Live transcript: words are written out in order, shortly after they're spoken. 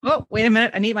Oh, wait a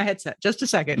minute. I need my headset. Just a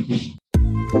second.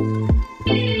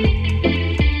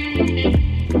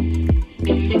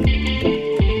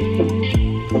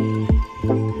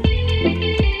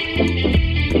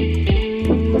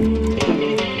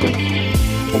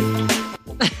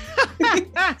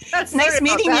 Nice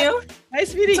meeting you.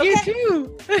 Nice meeting you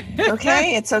too.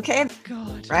 Okay, it's okay.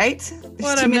 God. Right?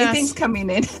 There's too many things coming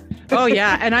in. Oh,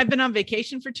 yeah. And I've been on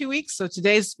vacation for 2 weeks. So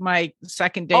today's my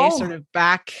second day sort of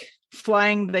back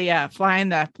flying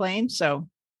the plane. So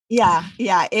yeah,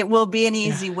 it will be an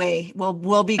easy way.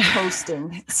 We'll be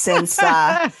coasting since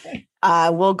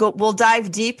we'll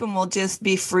dive deep and we'll just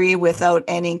be free without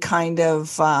any kind of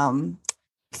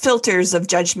filters of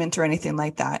judgment or anything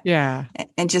like that. Yeah.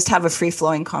 And just have a free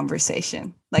flowing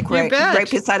conversation. Like we're right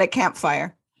beside a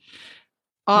campfire.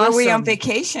 Awesome. Where were you on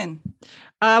vacation?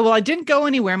 Well, I didn't go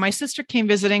anywhere. My sister came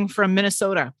visiting from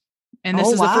Minnesota. And this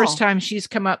is the first time she's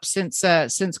come up since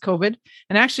COVID.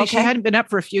 And actually, she hadn't been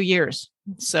up for a few years.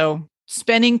 So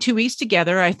spending 2 weeks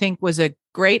together, I think, was a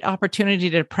great opportunity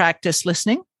to practice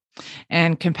listening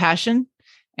and compassion,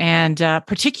 and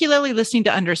particularly listening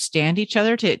to understand each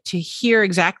other, to hear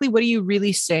exactly what are you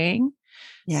really saying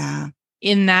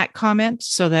in that comment,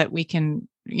 so that we can,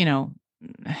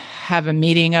 have a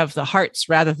meeting of the hearts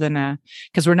rather than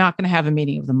because we're not going to have a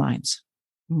meeting of the minds.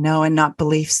 No, and not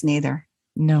beliefs neither.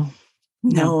 No.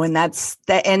 And that's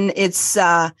that. And it's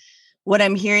what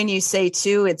I'm hearing you say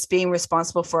too. It's being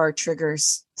responsible for our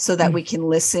triggers so that we can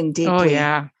listen deeply. Oh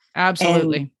yeah,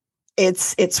 absolutely.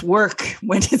 And it's work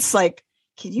when it's like,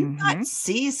 can you not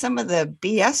see some of the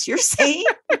BS you're saying?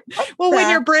 Well, when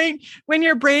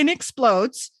your brain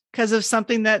explodes because of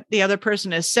something that the other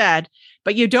person has said,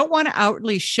 but you don't want to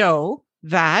outwardly show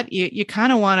that. You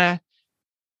kind of want to,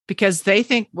 because they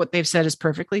think what they've said is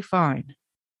perfectly fine.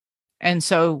 And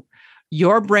so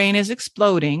your brain is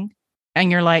exploding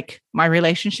and you're like, my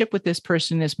relationship with this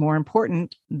person is more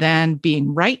important than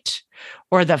being right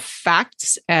or the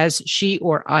facts as she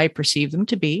or I perceive them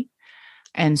to be.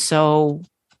 And so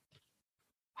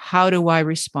how do I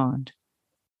respond?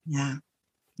 Yeah.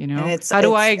 How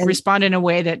do I respond in a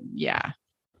way that,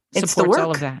 supports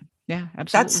all of that? Yeah,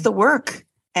 absolutely. That's the work.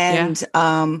 And,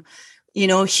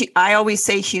 I always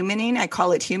say humaning. I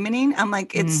call it humaning. I'm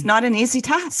like, it's not an easy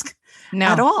task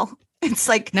at all. It's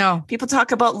like, people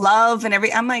talk about love and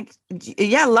I'm like,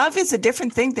 yeah, love is a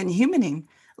different thing than humaning.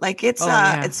 Like it's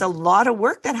a lot of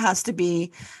work that has to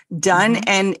be done.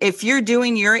 And if you're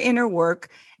doing your inner work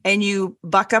and you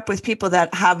buck up with people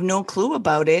that have no clue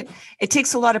about it, it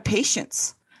takes a lot of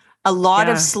patience, a lot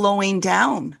of slowing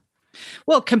down.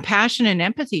 Well, compassion and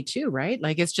empathy too, right?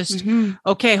 Like it's just,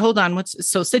 okay, hold on.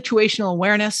 So situational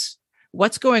awareness,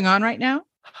 what's going on right now?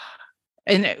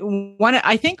 And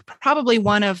I think probably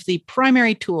one of the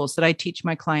primary tools that I teach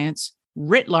my clients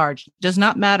writ large, does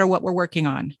not matter what we're working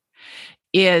on,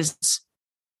 is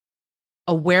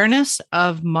awareness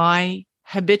of my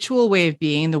habitual way of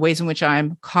being, the ways in which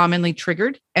I'm commonly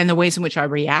triggered and the ways in which I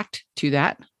react to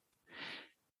that.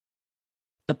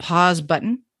 The pause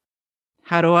button.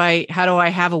 How do I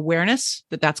have awareness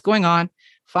that that's going on?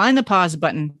 Find the pause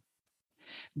button.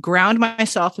 Ground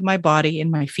myself in my body, in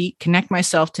my feet, connect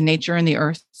myself to nature and the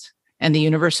earth and the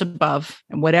universe above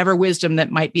and whatever wisdom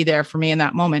that might be there for me in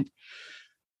that moment.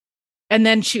 And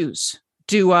then choose.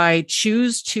 Do I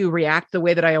choose to react the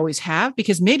way that I always have?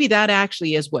 Because maybe that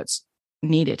actually is what's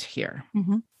needed here.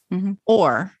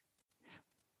 Or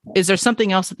is there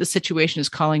something else that the situation is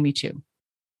calling me to?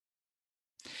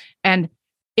 And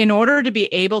in order to be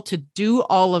able to do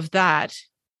all of that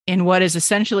in what is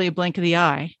essentially a blink of the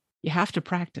eye, you have to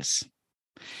practice.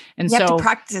 And you have to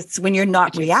practice when you're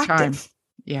not reactive. Time.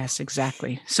 Yes,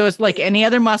 exactly. So it's like any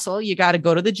other muscle. You got to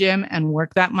go to the gym and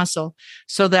work that muscle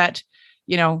so that,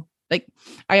 like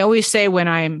I always say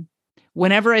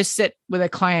whenever I sit with a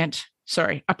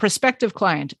prospective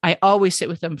client, I always sit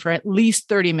with them for at least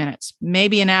 30 minutes,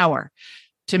 maybe an hour,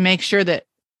 to make sure that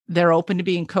they're open to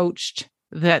being coached,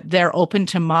 that they're open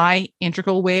to my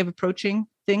integral way of approaching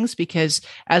things. Because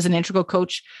as an integral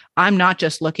coach, I'm not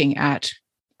just looking at,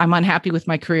 I'm unhappy with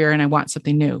my career and I want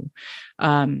something new.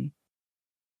 I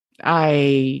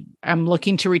am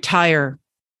looking to retire,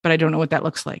 but I don't know what that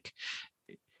looks like.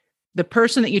 The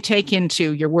person that you take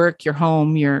into your work, your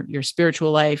home, your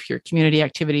spiritual life, your community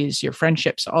activities, your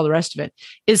friendships, all the rest of it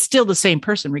is still the same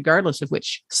person, regardless of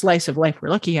which slice of life we're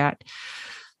looking at.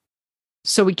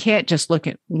 So we can't just look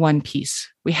at one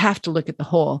piece. We have to look at the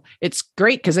whole. It's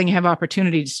great because then you have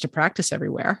opportunities to practice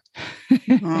everywhere.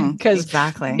 Because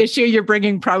the issue you're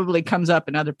bringing probably comes up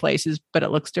in other places, but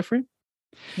it looks different.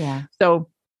 Yeah. So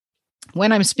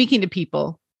when I'm speaking to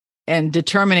people and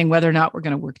determining whether or not we're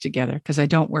going to work together, because I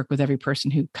don't work with every person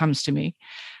who comes to me.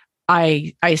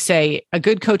 I say a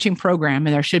good coaching program,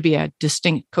 and there should be a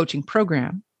distinct coaching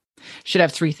program, should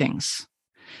have three things: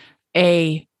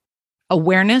 a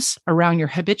awareness around your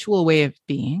habitual way of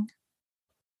being,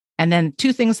 and then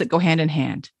two things that go hand in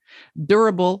hand: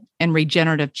 durable and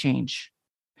regenerative change.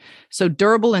 So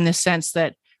durable in the sense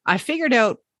that I figured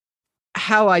out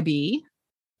how I be,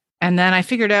 and then I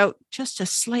figured out just a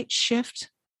slight shift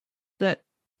that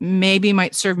maybe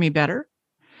might serve me better.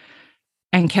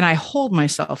 And can I hold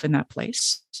myself in that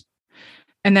place?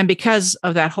 And then because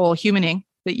of that whole humaning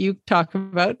that you talk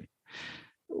about,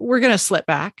 we're going to slip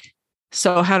back.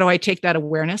 So how do I take that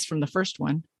awareness from the first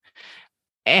one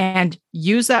and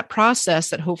use that process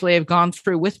that hopefully I've gone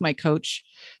through with my coach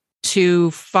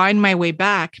to find my way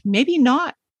back? Maybe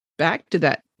not back to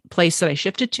that place that I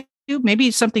shifted to.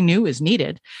 Maybe something new is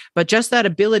needed, but just that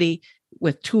ability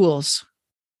with tools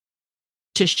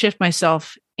to shift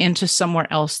myself into somewhere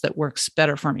else that works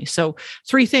better for me. So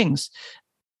three things: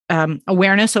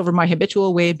 awareness over my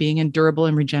habitual way of being, and durable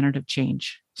and regenerative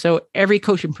change. So every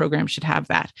coaching program should have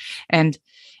that. And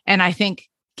I think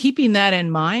keeping that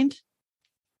in mind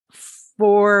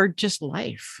for just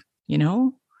life,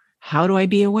 how do I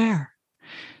be aware?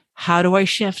 How do I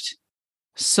shift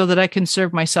so that I can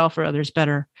serve myself or others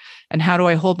better? And how do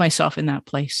I hold myself in that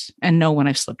place and know when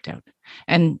I've slipped out?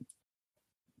 And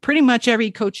pretty much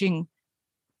every coaching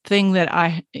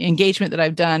engagement that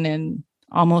I've done in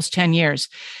almost 10 years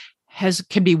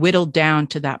can be whittled down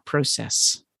to that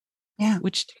process. Yeah.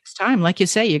 Which takes time. Like you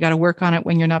say, you got to work on it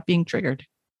when you're not being triggered.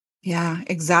 Yeah,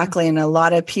 exactly. And I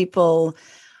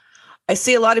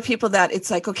see a lot of people that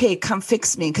it's like, okay, come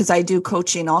fix me, because I do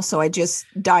coaching also. I just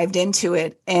dived into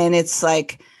it, and it's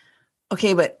like,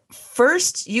 okay, but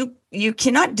first you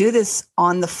cannot do this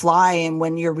on the fly and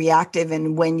when you're reactive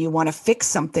and when you want to fix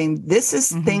something. This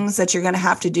is things that you're going to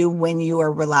have to do when you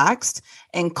are relaxed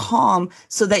and calm,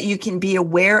 so that you can be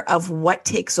aware of what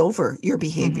takes over your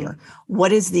behavior.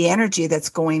 What is the energy that's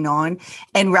going on?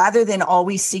 And rather than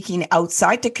always seeking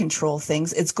outside to control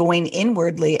things, it's going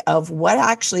inwardly of what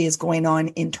actually is going on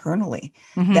internally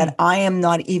that I am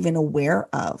not even aware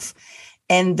of.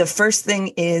 And the first thing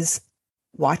is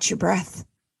watch your breath.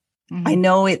 I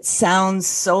know it sounds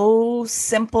so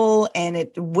simple and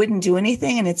it wouldn't do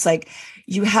anything. And it's like,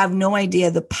 you have no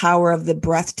idea the power of the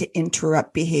breath to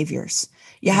interrupt behaviors.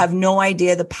 You have no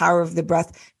idea the power of the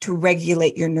breath to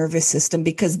regulate your nervous system,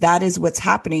 because that is what's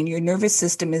happening. Your nervous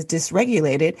system is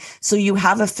dysregulated. So you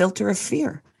have a filter of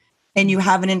fear, and you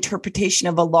have an interpretation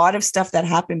of a lot of stuff that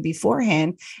happened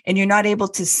beforehand, and you're not able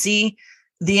to see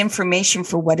the information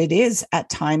for what it is at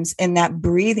times. And that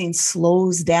breathing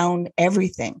slows down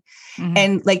everything.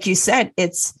 And like you said,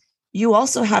 you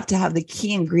also have to have the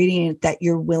key ingredient that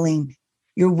you're willing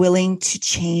to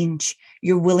change.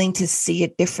 You're willing to see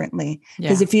it differently.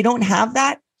 Because if you don't have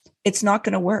that, it's not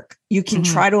going to work. You can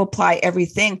try to apply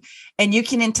everything, and you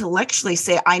can intellectually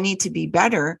say, I need to be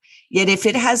better. Yet if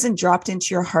it hasn't dropped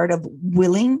into your heart of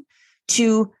willing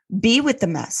to be with the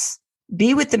mess,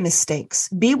 be with the mistakes,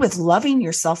 be with loving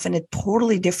yourself in a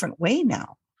totally different way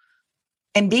now,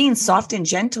 and being soft and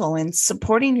gentle and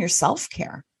supporting your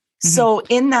self-care. So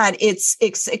in that, it's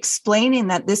explaining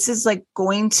that this is like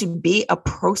going to be a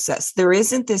process. There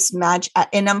isn't this magic.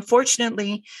 And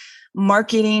unfortunately,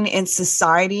 marketing and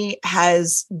society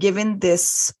has given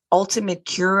this ultimate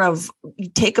cure of you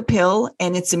take a pill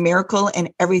and it's a miracle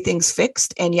and everything's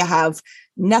fixed and you have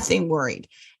nothing worried.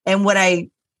 And what I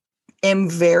am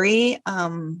very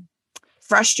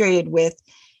frustrated with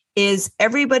is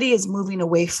everybody is moving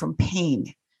away from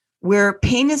pain, where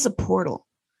pain is a portal.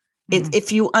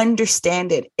 If you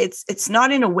understand it, it's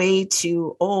not in a way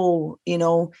to,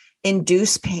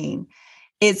 induce pain.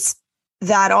 It's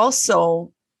that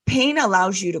also pain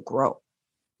allows you to grow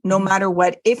no matter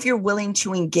what, if you're willing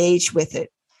to engage with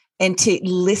it and to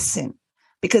listen,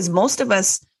 because most of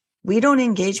us, we don't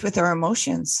engage with our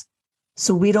emotions.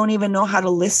 So we don't even know how to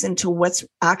listen to what's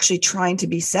actually trying to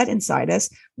be said inside us.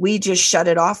 We just shut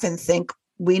it off and think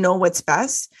we know what's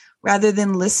best, rather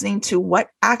than listening to what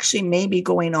actually may be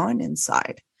going on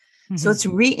inside. So it's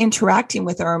re-interacting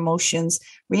with our emotions,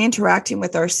 re-interacting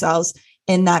with ourselves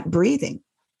in that breathing.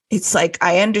 It's like,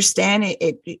 I understand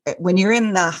it when you're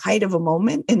in the height of a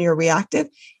moment and you're reactive,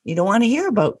 you don't want to hear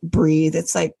about breathe.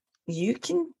 It's like, you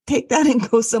can take that and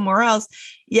go somewhere else.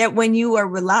 Yet when you are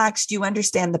relaxed, you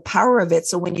understand the power of it.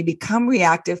 So when you become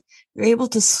reactive, you're able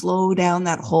to slow down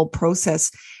that whole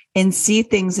process and see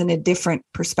things in a different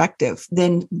perspective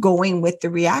than going with the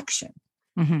reaction.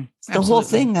 It's the whole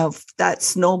thing of that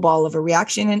snowball of a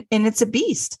reaction. And it's a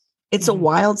beast. It's a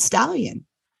wild stallion.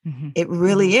 It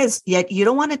really is. Yet you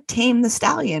don't want to tame the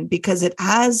stallion because it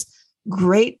has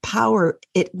great power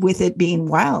with it being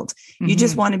wild. You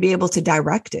just want to be able to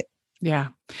direct it. Yeah.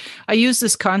 I use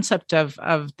this concept of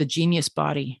the genius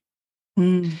body.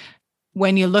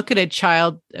 When you look at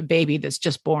a baby that's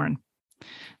just born,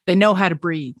 they know how to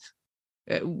breathe.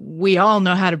 We all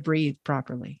know how to breathe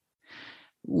properly.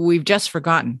 We've just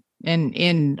forgotten. And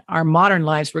in our modern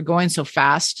lives, we're going so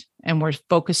fast and we're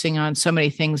focusing on so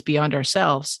many things beyond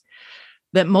ourselves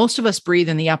that most of us breathe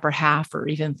in the upper half or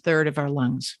even third of our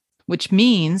lungs, which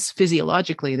means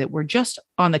physiologically that we're just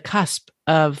on the cusp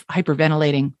of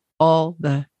hyperventilating all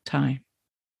the time,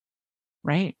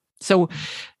 right? So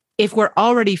if we're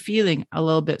already feeling a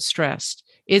little bit stressed,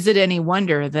 is it any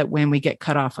wonder that when we get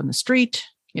cut off on the street,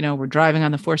 we're driving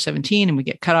on the 417 and we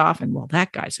get cut off and, well,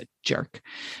 that guy's a jerk.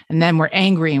 And then we're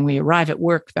angry and we arrive at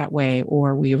work that way,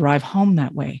 or we arrive home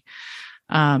that way.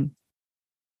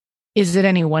 Is it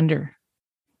any wonder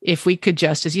if we could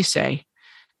just, as you say,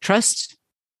 trust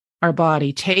our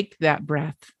body, take that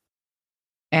breath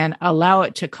and allow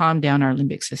it to calm down our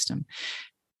limbic system?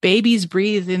 Babies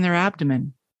breathe in their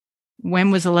abdomen.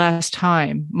 When was the last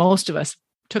time most of us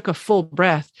took a full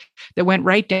breath that went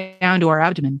right down to our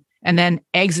abdomen and then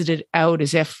exited out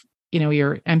as if,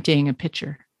 you're emptying a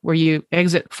pitcher, where you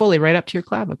exit fully right up to your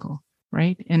clavicle,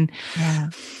 right? And,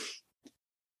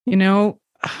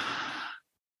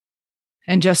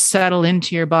 and just settle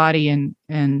into your body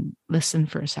and listen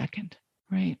for a second,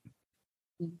 right?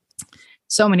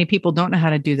 So many people don't know how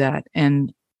to do that.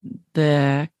 And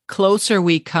the closer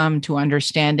we come to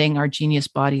understanding our genius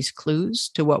body's clues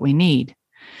to what we need,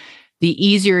 the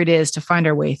easier it is to find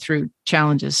our way through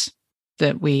challenges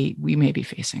that we may be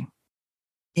facing.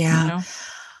 Yeah.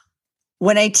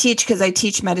 When I teach, because I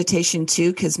teach meditation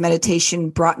too, because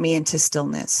meditation brought me into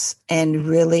stillness and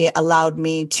really allowed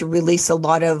me to release a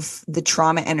lot of the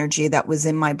trauma energy that was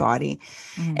in my body.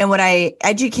 And what I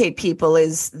educate people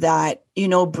is that,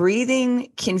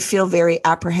 breathing can feel very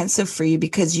apprehensive for you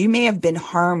because you may have been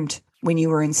harmed when you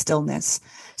were in stillness.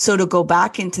 So to go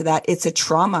back into that, it's a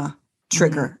trauma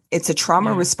trigger. It's a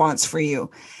trauma response for you.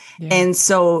 And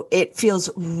so it feels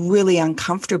really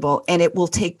uncomfortable, and it will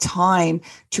take time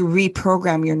to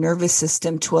reprogram your nervous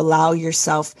system to allow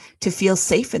yourself to feel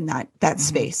safe in that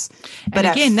space. But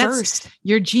and again, that's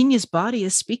your genius body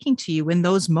is speaking to you in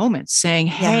those moments saying,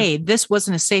 hey, this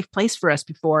wasn't a safe place for us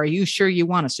before. Are you sure you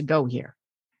want us to go here?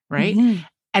 Right.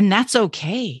 And that's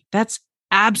okay. That's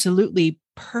absolutely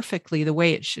perfectly the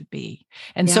way it should be.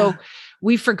 And so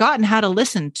we've forgotten how to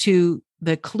listen to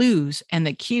the clues and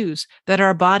the cues that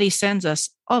our body sends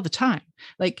us all the time.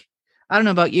 Like, I don't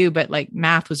know about you, but like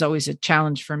math was always a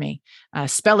challenge for me.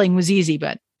 Spelling was easy,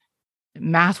 but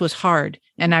math was hard.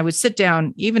 And I would sit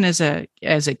down, even as a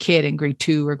kid in grade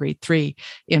 2 or grade 3,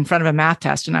 in front of a math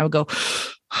test, and I would go,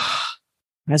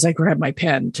 as I grabbed my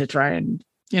pen to try and,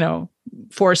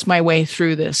 force my way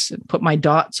through this and put my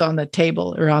dots on the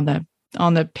table or on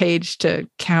the page to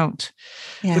count,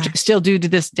 which I still do to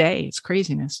this day. It's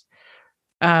craziness.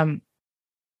 But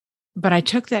I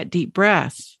took that deep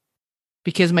breath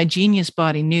because my genius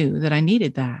body knew that I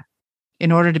needed that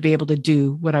in order to be able to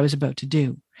do what I was about to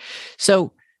do.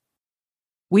 So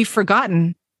we've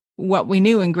forgotten what we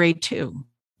knew in grade 2.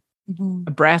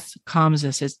 A breath calms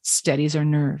us. It steadies our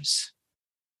nerves.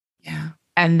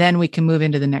 And then we can move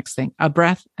into the next thing, a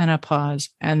breath and a pause,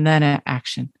 and then an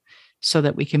action so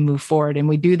that we can move forward. And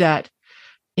we do that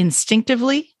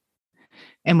instinctively,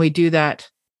 and we do that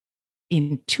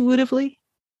intuitively,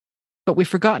 but we've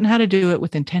forgotten how to do it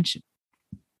with intention.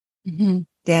 The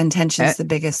intention is the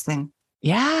biggest thing.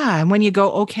 Yeah. And when you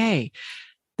go, okay,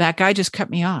 that guy just cut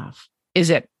me off. Is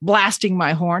it blasting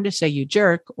my horn to say you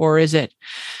jerk, or is it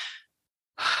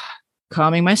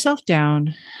calming myself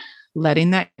down,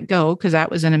 letting that go, because that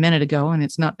was in a minute ago and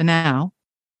it's not the now,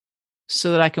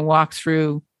 so that I can walk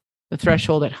through the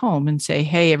threshold at home and say,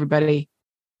 hey, everybody,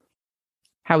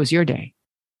 how was your day?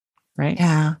 Right?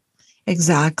 Yeah,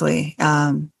 exactly.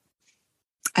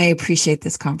 I appreciate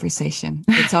this conversation.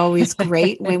 It's always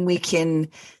great when we can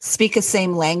speak a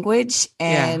same language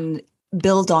and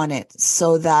build on it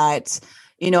so that,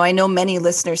 I know many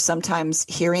listeners sometimes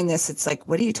hearing this, it's like,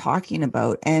 what are you talking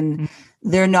about? And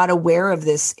they're not aware of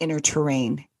this inner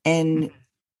terrain and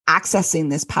accessing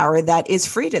this power that is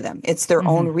free to them. It's their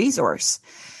own resource.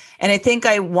 And I think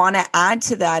I want to add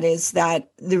to that is that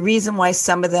the reason why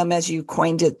some of them, as you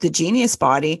coined it, the genius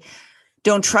body,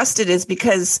 don't trust it is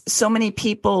because so many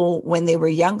people, when they were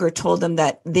younger, told them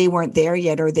that they weren't there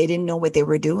yet or they didn't know what they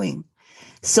were doing.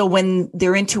 So when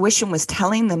their intuition was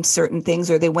telling them certain things,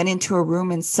 or they went into a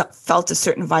room and felt a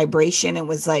certain vibration and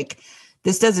was like,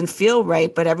 this doesn't feel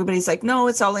right, but everybody's like, no,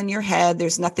 it's all in your head.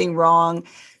 There's nothing wrong.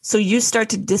 So you start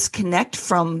to disconnect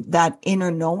from that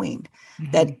inner knowing,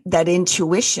 that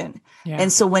intuition. Yeah.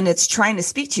 And so when it's trying to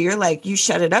speak to you, you're like, you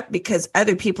shut it up because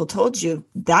other people told you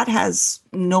that has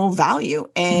no value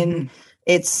and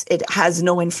it has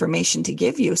no information to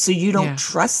give you. So you don't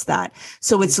trust that.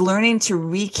 So it's learning to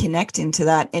reconnect into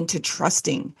that, into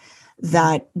trusting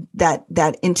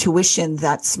that intuition,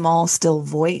 that small, still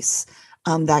voice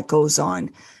that goes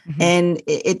on. And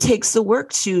it takes the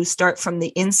work to start from the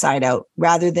inside out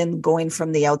rather than going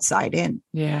from the outside in.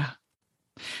 Yeah.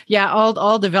 Yeah.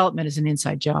 All development is an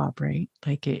inside job, right?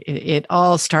 Like it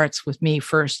all starts with me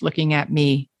first, looking at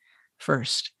me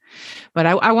first. But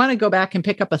I want to go back and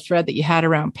pick up a thread that you had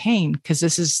around pain, because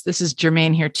this is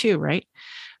germane here too, right?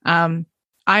 I'm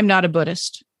not a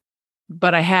Buddhist,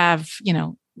 but I have,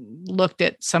 looked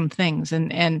at some things.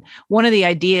 And one of the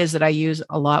ideas that I use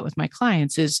a lot with my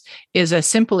clients is a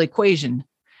simple equation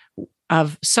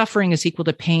of suffering is equal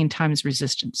to pain times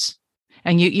resistance.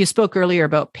 And you spoke earlier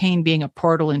about pain being a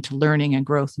portal into learning and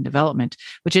growth and development,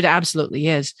 which it absolutely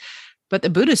is. But the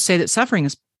Buddhists say that suffering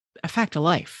is a fact of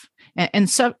life,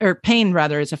 or pain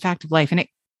rather is a fact of life. And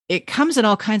it comes in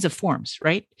all kinds of forms,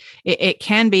 right? It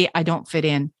can be, I don't fit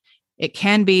in. It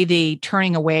can be the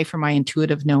turning away from my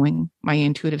intuitive knowing, my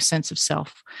intuitive sense of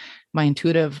self, my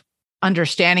intuitive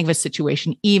understanding of a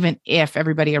situation, even if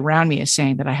everybody around me is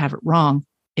saying that I have it wrong.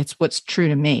 It's what's true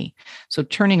to me. So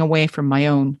turning away from my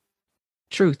own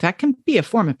truth, that can be a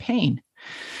form of pain.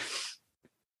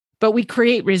 But we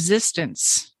create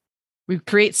resistance. We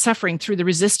create suffering through the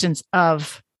resistance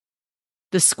of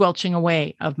the squelching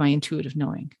away of my intuitive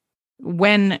knowing.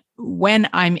 When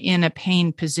I'm in a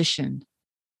pain position,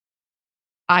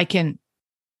 I can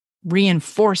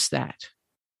reinforce that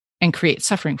and create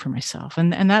suffering for myself.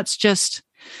 And that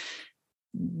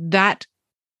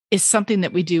is something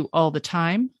that we do all the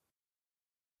time.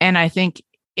 And I think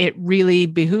it really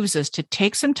behooves us to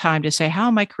take some time to say, how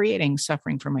am I creating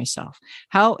suffering for myself?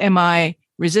 How am I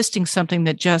resisting something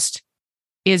that just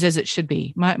is as it should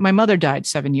be? My mother died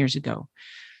 7 years ago.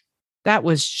 That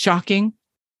was shocking.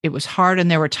 It was hard. And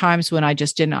there were times when I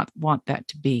just did not want that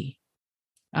to be.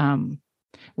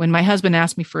 When my husband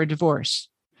asked me for a divorce,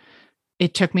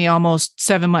 it took me almost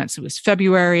 7 months. It was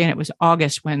February and it was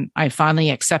August when I finally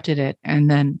accepted it and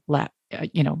then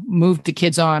moved the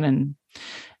kids on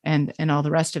and all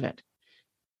the rest of it.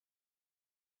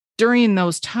 During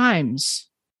those times,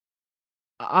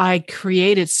 I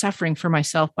created suffering for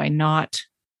myself by not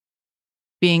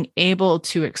being able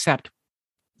to accept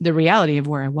the reality of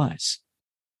where I was.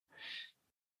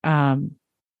 And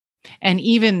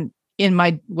even in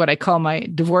what I call my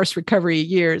divorce recovery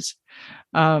years,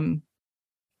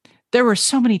 there were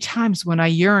so many times when I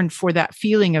yearned for that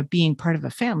feeling of being part of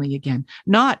a family again,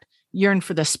 not yearned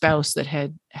for the spouse that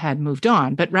had moved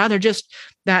on, but rather just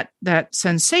that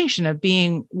sensation of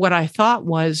being what I thought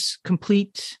was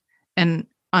complete and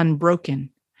unbroken,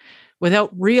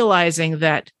 without realizing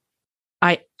that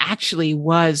I actually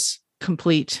was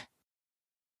complete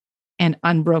and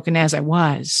unbroken as I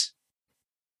was.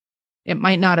 It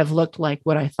might not have looked like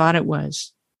what I thought it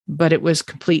was, but it was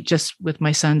complete just with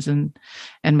my sons and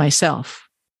myself.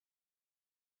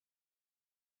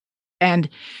 And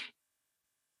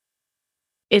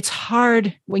it's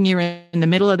hard when you're in the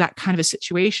middle of that kind of a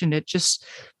situation to just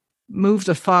move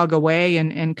the fog away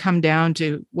and come down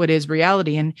to what is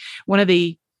reality. And what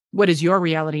is your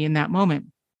reality in that moment?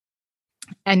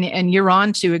 And you're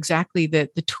on to exactly the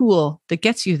tool that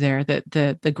gets you there,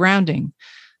 the grounding,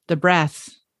 the breath,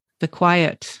 the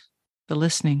quiet, the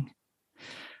listening.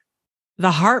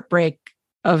 The heartbreak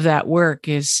of that work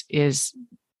is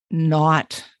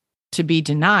not to be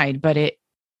denied, but it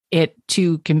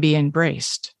too can be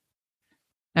embraced.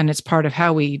 And it's part of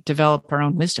how we develop our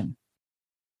own wisdom.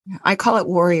 I call it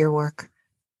warrior work.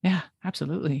 Yeah,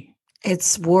 absolutely.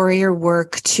 It's warrior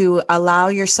work to allow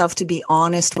yourself to be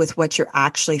honest with what you're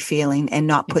actually feeling and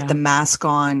not put the mask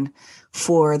on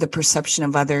for the perception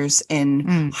of others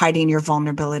and hiding your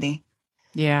vulnerability.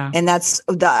 Yeah. And that's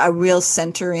a real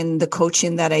center in the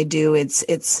coaching that I do.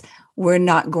 It's we're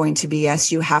not going to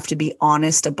BS. You have to be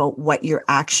honest about what you're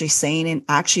actually saying and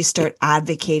actually start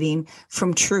advocating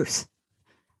from truth,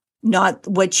 not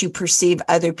what you perceive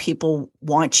other people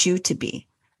want you to be.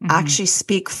 Actually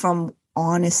speak from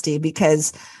honesty,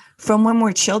 because from when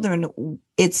we're children,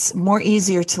 it's more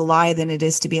easier to lie than it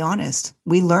is to be honest.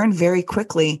 We learn very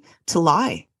quickly to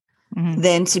lie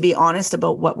than to be honest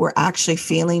about what we're actually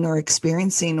feeling or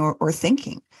experiencing or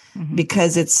thinking,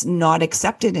 because it's not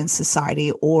accepted in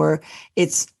society, or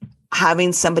it's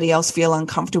having somebody else feel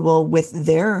uncomfortable with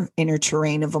their inner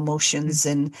terrain of emotions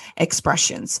and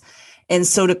expressions. And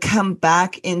so to come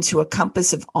back into a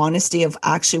compass of honesty of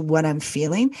actually what I'm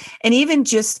feeling, and even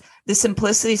just the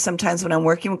simplicity, sometimes when I'm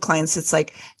working with clients, it's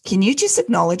like, can you just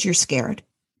acknowledge you're scared?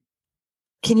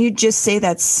 Can you just say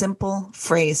that simple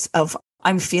phrase of,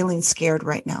 I'm feeling scared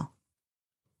right now?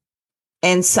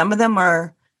 And some of them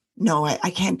are, no, I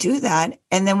can't do that.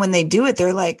 And then when they do it,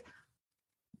 they're like,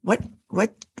 what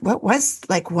was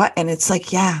like, what? And it's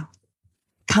like, yeah,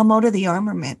 come out of the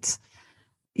armament.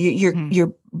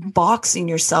 You're boxing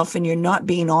yourself and you're not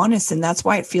being honest. And that's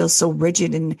why it feels so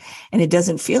rigid and it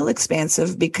doesn't feel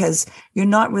expansive, because you're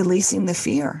not releasing the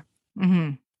fear.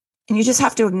 And you just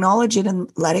have to acknowledge it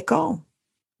and let it go.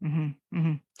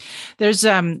 There's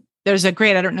a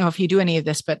great, I don't know if you do any of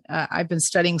this, but I've been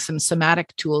studying some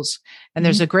somatic tools, and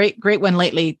there's a great one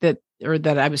lately that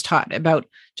I was taught about.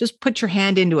 Just put your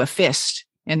hand into a fist.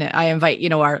 And I invite,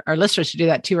 our listeners to do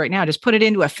that too right now. Just put it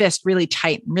into a fist really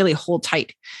tight, really hold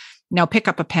tight. Now pick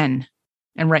up a pen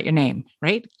and write your name,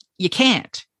 right? You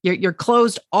can't, you're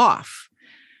closed off.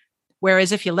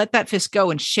 Whereas if you let that fist go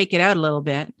and shake it out a little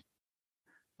bit,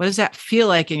 what does that feel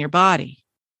like in your body?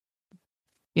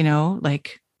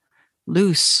 Like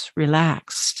loose,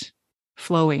 relaxed,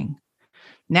 flowing.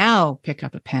 Now pick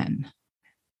up a pen.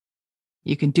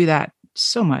 You can do that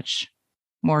so much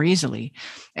more easily.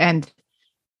 And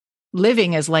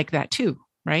living is like that too,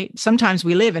 right? Sometimes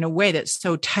we live in a way that's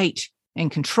so tight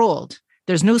and controlled.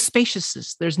 There's no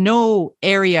spaciousness. There's no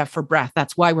area for breath.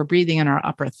 That's why we're breathing in our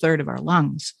upper third of our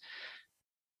lungs.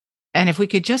 And if we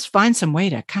could just find some way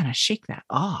to kind of shake that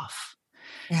off.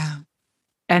 Yeah.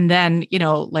 And then,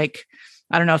 like,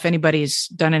 I don't know if anybody's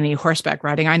done any horseback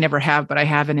riding. I never have, but I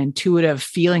have an intuitive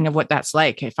feeling of what that's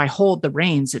like. If I hold the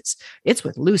reins, it's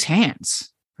with loose hands.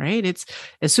 Right. It's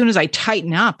as soon as I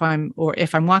tighten up, or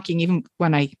if I'm walking, even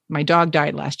when my dog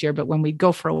died last year, but when we'd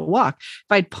go for a walk,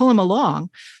 if I'd pull him along,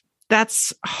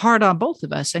 that's hard on both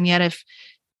of us. And yet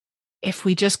if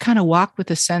we just kind of walk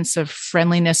with a sense of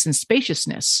friendliness and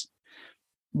spaciousness,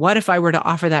 what if I were to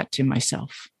offer that to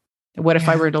myself? What if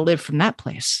I were to live from that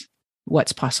place?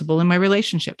 What's possible in my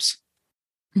relationships?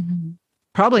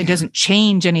 Probably doesn't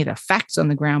change any of the facts on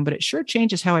the ground, but it sure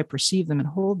changes how I perceive them and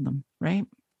hold them. Right.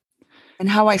 And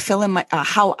how I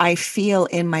feel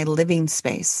in my living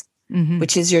space,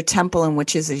 which is your temple and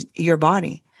which is your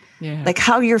body. Yeah. Like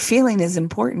how you're feeling is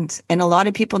important. And a lot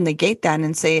of people negate that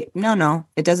and say, no,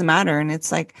 it doesn't matter. And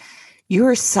it's like,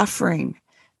 you're suffering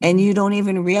and you don't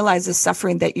even realize the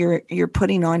suffering that you're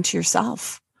putting onto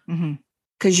yourself,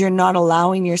 because you're not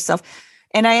allowing yourself.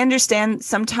 And I understand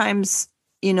sometimes,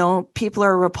 people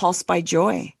are repulsed by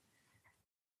joy.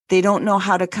 They don't know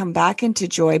how to come back into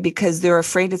joy because they're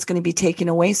afraid it's going to be taken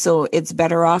away. So it's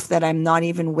better off that I'm not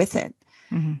even with it.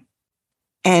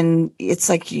 And it's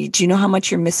like, do you know how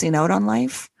much you're missing out on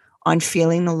life, on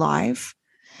feeling alive?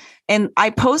 And I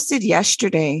posted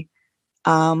yesterday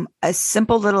a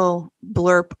simple little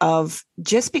blurb of,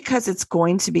 just because it's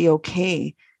going to be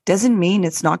okay doesn't mean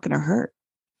it's not going to hurt.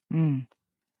 And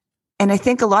I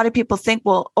think a lot of people think,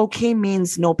 well, okay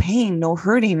means no pain, no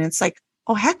hurting. It's like,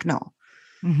 oh, heck no.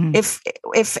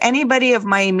 If anybody of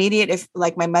my immediate, if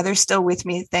like my mother's still with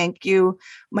me, thank you.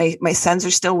 My sons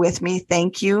are still with me,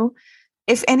 thank you.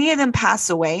 If any of them pass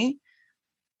away,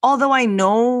 although I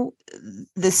know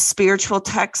the spiritual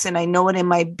text and I know it in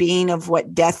my being of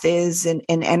what death is and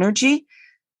energy,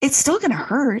 it's still going to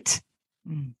hurt.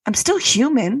 I'm still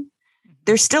human.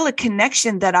 There's still a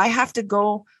connection that I have to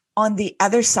go on the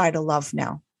other side of love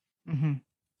now.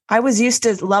 I was used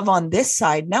to love on this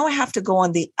side. Now I have to go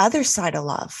on the other side of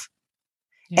love.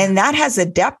 Yeah. And that has a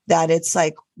depth that it's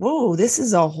like, whoa, this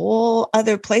is a whole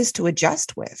other place to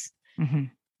adjust with.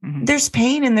 There's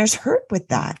pain and there's hurt with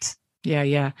that.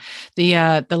 Yeah.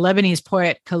 The Lebanese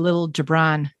poet Khalil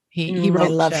Gibran, he wrote, I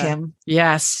love him.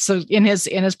 Yes. So in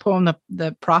his poem,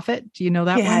 The Prophet, do you know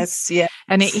that one? Yes. Yeah.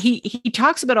 And he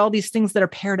talks about all these things that are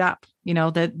paired up,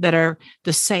 that are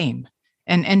the same,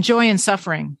 and joy and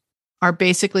suffering are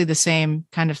basically the same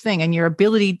kind of thing. And your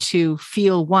ability to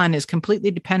feel one is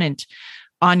completely dependent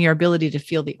on your ability to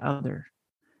feel the other.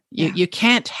 You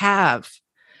can't have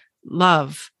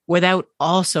love without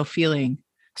also feeling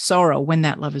sorrow when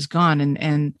that love is gone.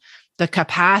 And the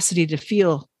capacity to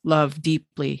feel love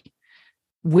deeply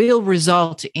will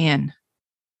result in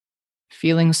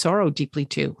feeling sorrow deeply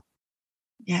too.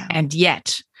 Yeah. And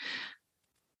yet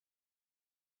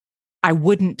I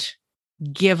wouldn't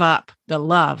give up the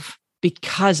love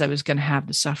because I was going to have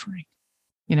the suffering,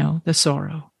 the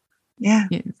sorrow. Yeah.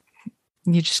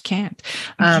 You just can't.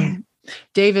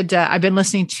 David, I've been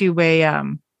listening to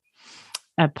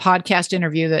a podcast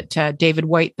interview that David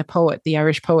Whyte, the poet, the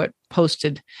Irish poet,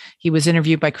 posted. He was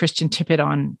interviewed by Christian Tippett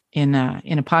in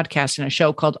a podcast in a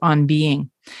show called On Being.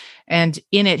 And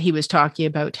in it, he was talking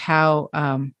about how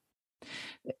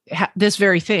this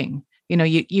very thing,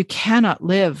 you cannot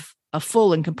live a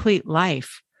full and complete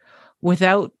life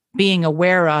without being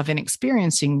aware of and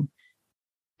experiencing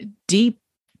deep,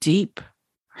 deep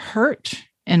hurt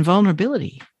and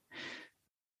vulnerability.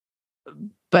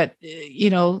 But,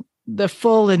 the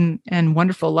full and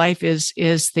wonderful life is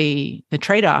the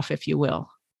trade-off, if you will,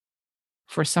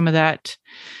 for some of that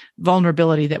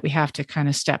vulnerability that we have to kind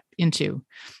of step into.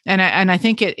 And I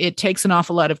think it takes an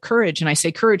awful lot of courage. And I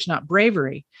say courage, not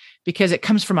bravery, because it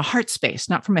comes from a heart space,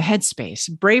 not from a head space.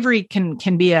 Bravery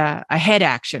can be a head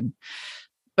action,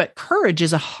 but courage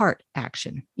is a heart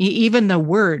action. Even the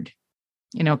word,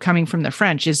 coming from the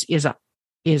French is the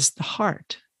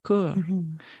heart. Cool.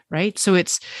 Mm-hmm. Right. So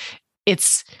it's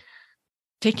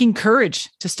taking courage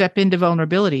to step into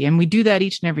vulnerability. And we do that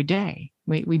each and every day.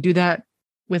 We do that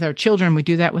with our children. We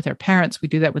do that with our parents. We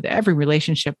do that with every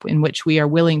relationship in which we are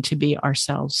willing to be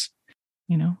ourselves,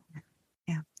 Yeah.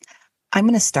 I'm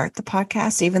going to start the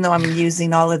podcast, even though I'm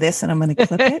using all of this and I'm going to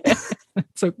clip it.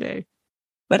 It's okay.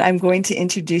 But I'm going to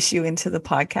introduce you into the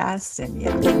podcast. And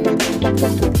yeah.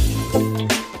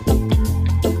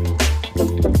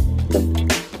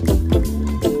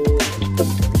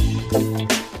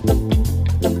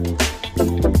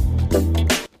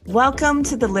 Welcome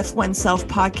to the Lift Oneself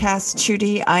podcast,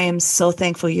 Trudy. I am so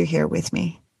thankful you're here with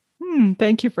me.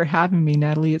 Thank you for having me,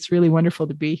 Natalie. It's really wonderful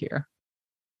to be here.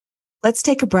 Let's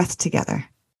take a breath together.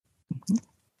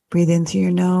 Breathe in through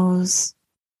your nose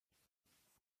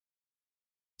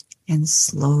and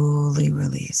slowly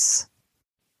release.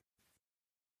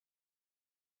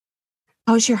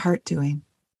 How's your heart doing?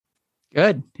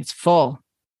 Good. It's full.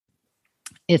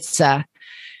 It's a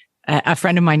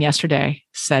friend of mine yesterday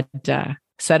said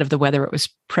of the weather, it was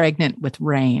pregnant with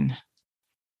rain.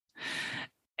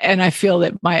 And I feel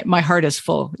that my heart is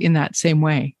full in that same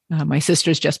way. My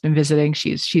sister's just been visiting.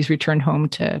 She's returned home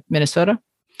to Minnesota.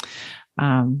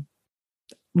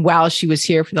 While she was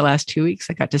here for the last 2 weeks,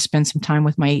 I got to spend some time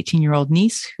with my 18-year-old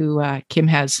niece, who my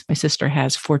sister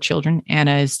has 4 children.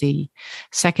 Anna is the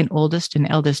second oldest and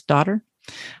eldest daughter.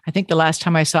 I think the last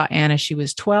time I saw Anna, she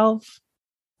was 12.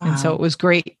 Wow. And so it was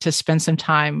great to spend some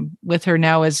time with her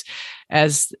now as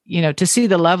to see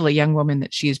the lovely young woman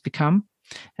that she has become.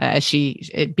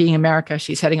 Being America,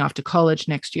 she's heading off to college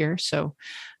next year. So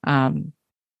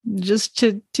just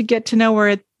to get to know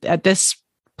her at this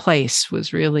place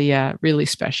was really, really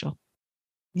special.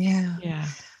 Yeah. Yeah.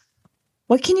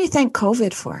 What can you thank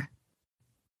COVID for?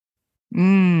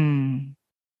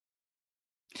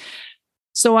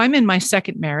 So I'm in my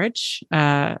second marriage.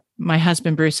 My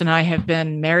husband, Bruce, and I have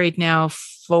been married now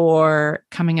for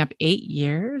coming up 8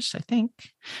 years, I think,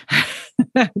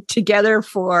 together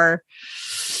for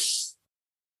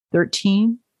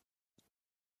 13.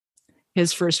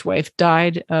 His first wife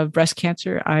died of breast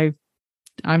cancer.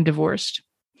 I'm divorced.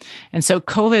 And so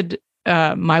COVID,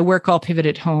 my work all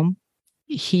pivoted home.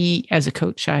 As a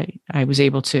coach, I was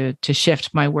able to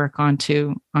shift my work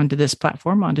onto this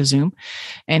platform, onto Zoom.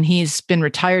 And he's been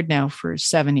retired now for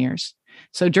 7 years.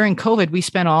 So during COVID, we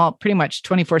spent all pretty much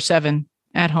 24/7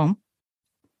 at home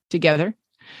together,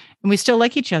 and we still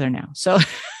like each other now. So,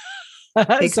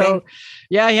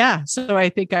 yeah. So I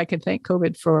think I can thank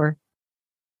COVID for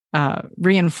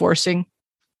reinforcing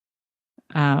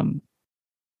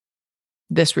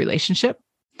this relationship.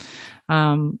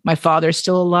 My father's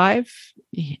still alive.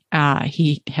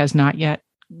 He has not yet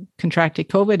contracted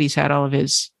COVID. He's had all of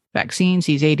his vaccines.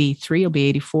 He's 83. He'll be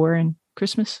 84 in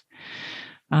Christmas.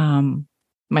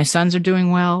 My sons are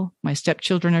doing well. My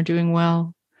stepchildren are doing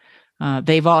well.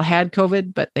 They've all had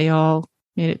COVID, but they all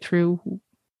made it through.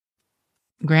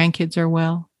 Grandkids are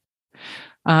well.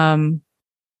 So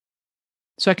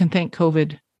I can thank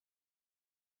COVID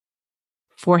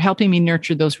for helping me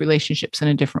nurture those relationships in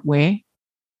a different way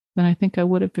than I think I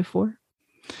would have before.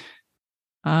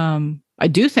 I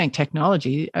do thank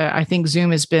technology. I think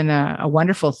Zoom has been a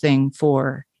wonderful thing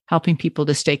for helping people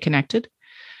to stay connected.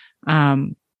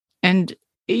 And,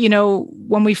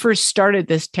 when we first started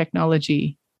this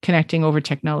technology, connecting over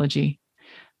technology,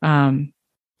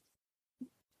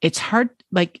 it's hard,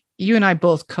 like you and I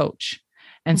both coach.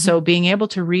 And so being able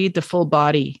to read the full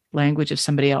body language of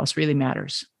somebody else really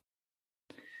matters.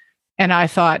 And I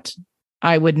thought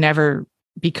I would never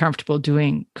be comfortable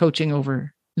doing coaching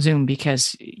over Zoom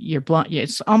because you're blind.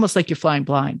 It's almost like you're flying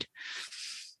blind.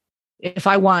 If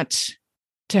I want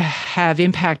to have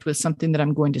impact with something that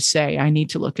I'm going to say, I need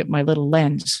to look at my little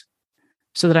lens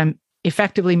so that I'm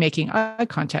effectively making eye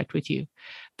contact with you.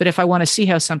 But if I want to see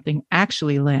how something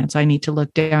actually lands, I need to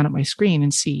look down at my screen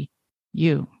and see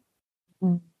you.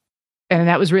 And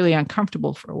that was really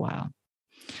uncomfortable for a while.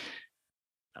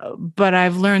 But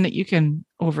I've learned that you can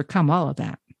overcome all of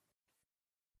that.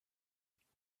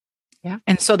 Yeah.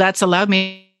 And so that's allowed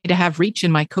me to have reach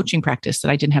in my coaching practice that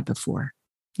I didn't have before.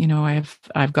 You know,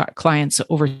 I've got clients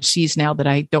overseas now that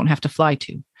I don't have to fly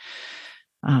to.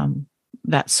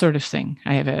 That sort of thing.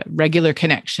 I have a regular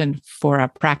connection for a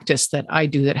practice that I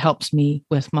do that helps me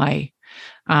with my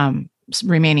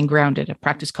remaining grounded, a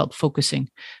practice called focusing.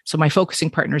 So my focusing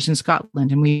partner is in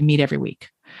Scotland and we meet every week.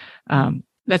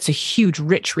 That's a huge,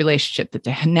 rich relationship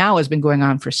that now has been going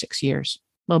on for 6 years,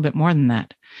 a little bit more than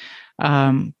that.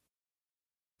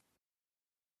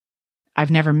 I've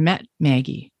never met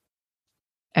Maggie,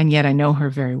 and yet I know her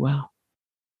very well,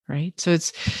 right? So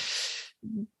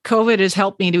COVID has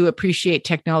helped me to appreciate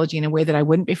technology in a way that I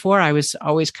wouldn't before. I was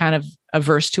always kind of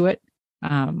averse to it.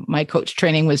 My coach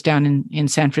training was down in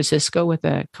San Francisco with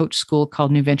a coach school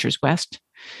called New Ventures West.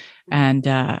 And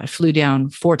I flew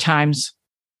down 4 times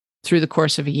through the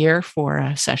course of a year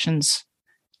for sessions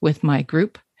with my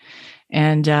group.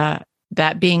 And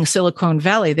that being Silicon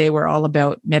Valley, they were all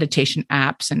about meditation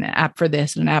apps and an app for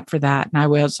this and an app for that. And I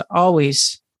was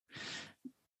always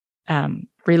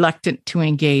reluctant to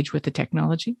engage with the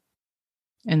technology.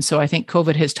 And so I think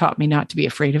COVID has taught me not to be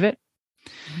afraid of it.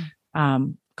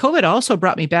 COVID also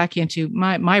brought me back into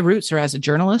my roots are as a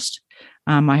journalist.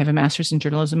 I have a master's in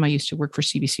journalism. I used to work for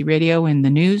CBC Radio in the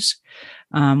news.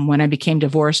 When I became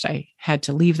divorced, I had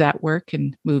to leave that work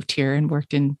and moved here and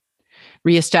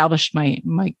reestablished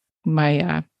my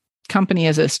company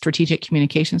as a strategic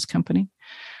communications company,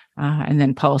 and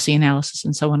then policy analysis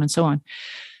and so on and so on.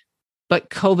 But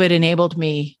COVID enabled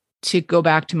me to go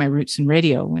back to my roots in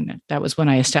radio. And that was when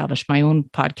I established my own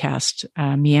podcast,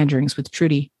 Meanderings with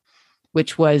Trudy,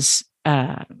 which was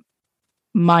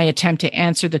my attempt to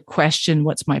answer the question,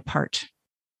 what's my part?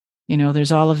 You know,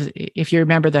 there's if you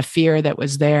remember the fear that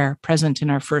was there present in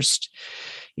our first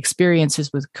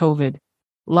experiences with COVID,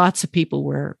 lots of people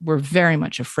were very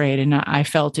much afraid. And I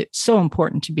felt it so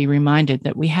important to be reminded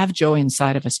that we have joy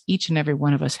inside of us. Each and every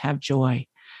one of us have joy.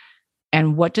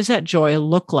 And what does that joy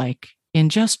look like in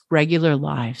just regular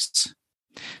lives?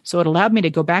 So it allowed me to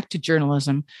go back to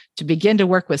journalism, to begin to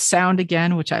work with sound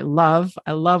again, which I love.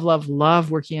 I love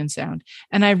working in sound.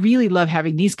 And I really love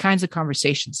having these kinds of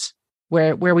conversations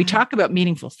where we talk about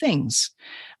meaningful things.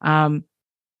 And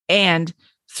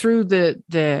through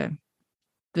the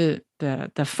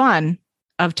fun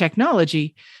of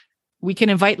technology, we can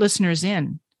invite listeners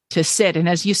in to sit. And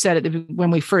as you said,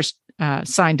 when we first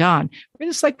signed on,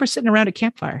 we're sitting around a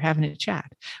campfire having a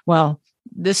chat. Well,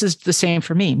 this is the same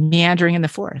for me, meandering in the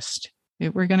forest.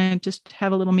 We're going to just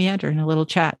have a little meander and a little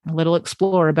chat, a little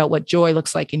explore about what joy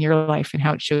looks like in your life and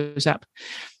how it shows up.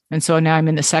 And so now I'm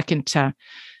in the second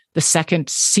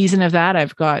season of that.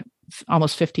 I've got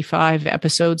almost 55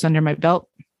 episodes under my belt.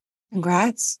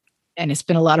 Congrats. And it's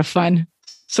been a lot of fun.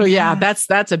 So yeah,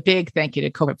 that's a big thank you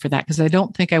to COVID for that, because I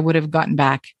don't think I would have gotten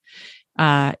back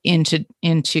into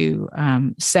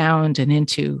sound and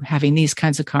into having these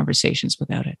kinds of conversations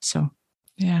without it. So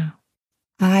yeah.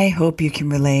 I hope you can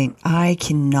relate. I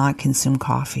cannot consume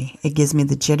coffee. It gives me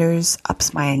the jitters,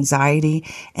 ups my anxiety,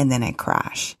 and then I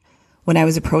crash. When I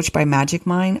was approached by Magic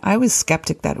Mind, I was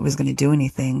skeptic that it was going to do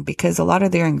anything because a lot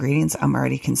of their ingredients I'm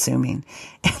already consuming.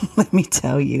 And let me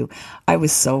tell you, I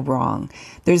was so wrong.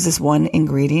 There's this one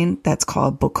ingredient that's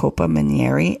called Bacopa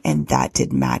Monnieri, and that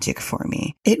did magic for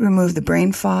me. It removed the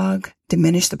brain fog,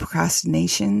 diminished the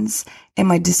procrastinations, and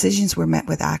my decisions were met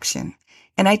with action.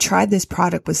 And I tried this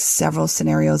product with several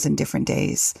scenarios in different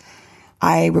days.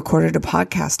 I recorded a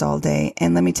podcast all day.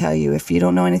 And let me tell you, if you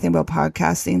don't know anything about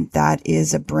podcasting, that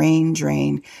is a brain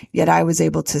drain. Yet I was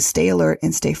able to stay alert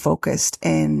and stay focused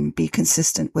and be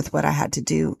consistent with what I had to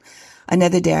do.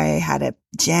 Another day I had a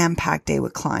jam-packed day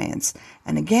with clients.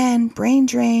 And again, brain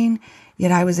drain.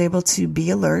 Yet I was able to be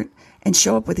alert and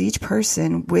show up with each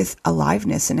person with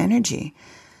aliveness and energy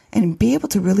and be able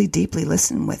to really deeply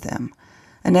listen with them.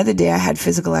 Another day I had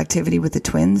physical activity with the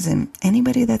twins, and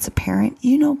anybody that's a parent,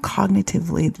 you know,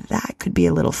 cognitively that could be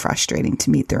a little frustrating to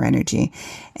meet their energy.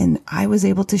 And I was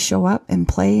able to show up and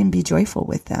play and be joyful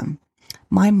with them.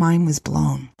 My mind was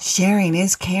blown. Sharing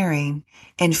is caring.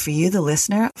 And for you, the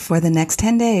listener, for the next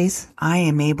 10 days, I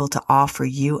am able to offer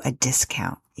you a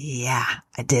discount. Yeah,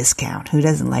 a discount. Who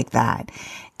doesn't like that?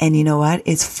 And you know what?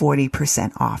 It's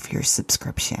 40% off your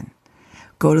subscription.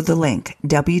 Go to the link,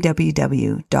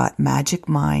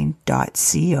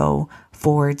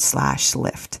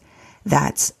 www.magicmind.co/lift.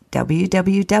 That's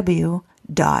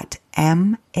www.magicmind.co/lift.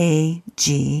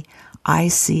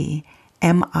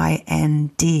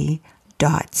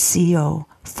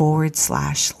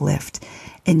 magicmind.co/lift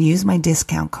and use my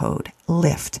discount code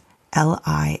LIFT,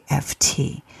 LIFT.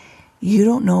 You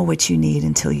don't know what you need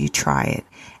until you try it.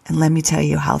 And let me tell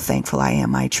you how thankful I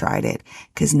am I tried it,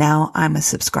 because now I'm a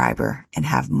subscriber and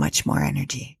have much more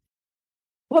energy.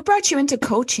 What brought you into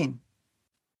coaching?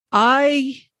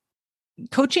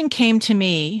 Coaching came to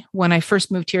me when I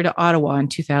first moved here to Ottawa in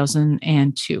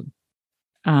 2002.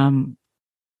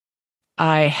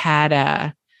 I had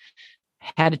a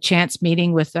chance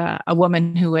meeting with a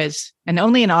woman who was, and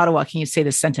only in Ottawa can you say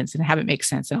this sentence and have it make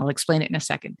sense, and I'll explain it in a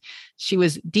second. She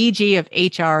was DG of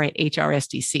HR at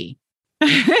HRSDC.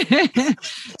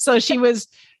 So she was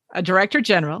a director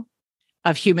general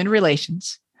of human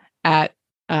relations at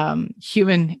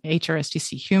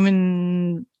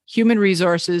Human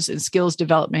Resources and Skills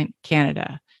Development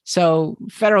Canada. So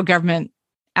federal government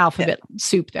alphabet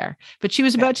soup there. But she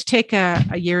was about to take a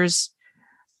year's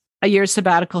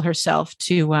sabbatical herself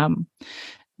to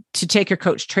take her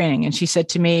coach training. And she said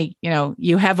to me,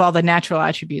 you have all the natural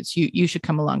attributes. You should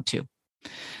come along too.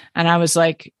 And I was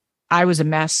like, I was a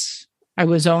mess. I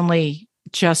was only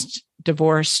just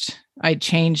divorced.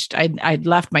 I'd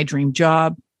left my dream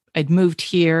job. I'd moved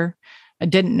here. I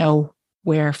didn't know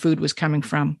where food was coming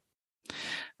from.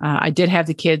 I did have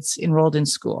the kids enrolled in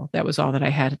school. That was all that I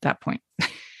had at that point.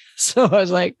 So I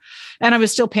was like, and I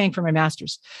was still paying for my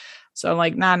master's. So I'm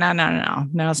like, no,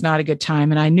 now's not a good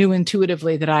time. And I knew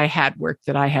intuitively that I had work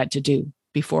that I had to do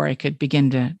before I could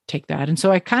begin to take that. And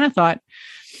so I kind of thought,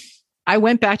 I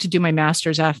went back to do my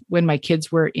master's when my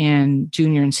kids were in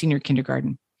junior and senior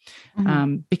kindergarten,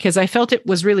 because I felt it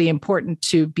was really important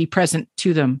to be present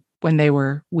to them when they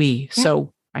were wee. Yeah.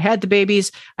 So I had the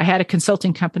babies. I had a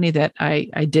consulting company that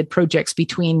I did projects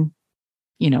between,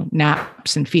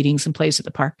 naps and feedings and plays at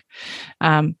the park.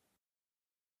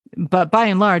 But by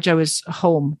and large, I was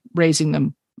home raising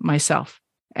them myself.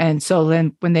 And so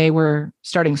then when they were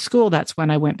starting school, that's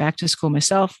when I went back to school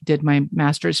myself, did my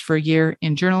master's for a year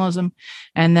in journalism,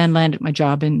 and then landed my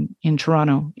job in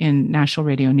Toronto in National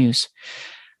Radio News.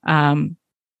 And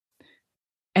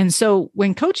so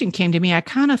when coaching came to me, I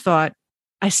kind of thought,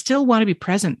 I still want to be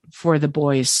present for the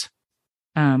boys'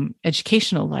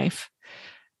 educational life.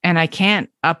 And I can't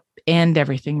upend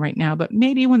everything right now, but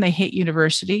maybe when they hit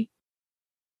university,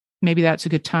 maybe that's a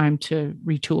good time to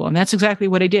retool. And that's exactly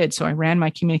what I did. So I ran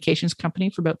my communications company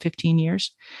for about 15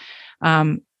 years.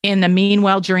 In the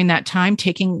meanwhile, during that time,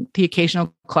 taking the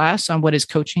occasional class on what is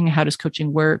coaching, how does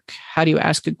coaching work, how do you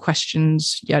ask good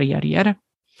questions, yada, yada, yada.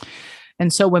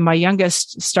 And so when my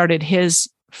youngest started his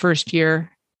first year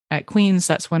at Queen's,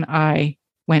 that's when I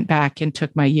went back and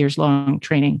took my years-long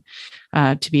training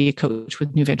to be a coach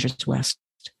with New Ventures West.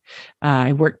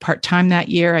 I worked part-time that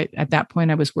year. At that point,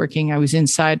 I was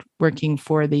inside working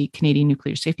for the Canadian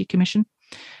Nuclear Safety Commission.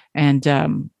 And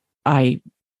I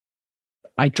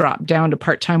dropped down to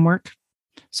part-time work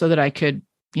so that I could,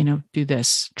 do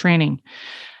this training.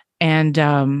 And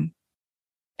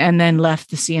then left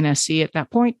the CNSC at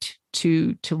that point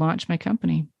to launch my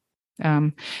company.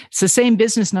 It's the same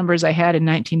business numbers I had in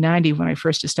 1990 when I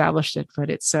first established it, but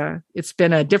it's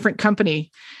been a different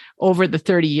company over the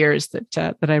 30 years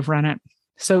that I've run it.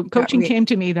 So coaching came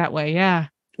to me that way. Yeah.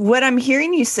 What I'm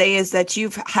hearing you say is that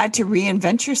you've had to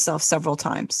reinvent yourself several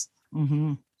times.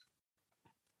 Mm-hmm.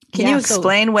 Can you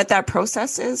explain what that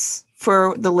process is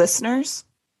for the listeners?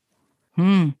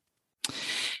 What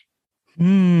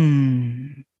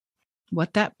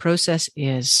that process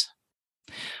is.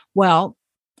 Well,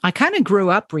 I kind of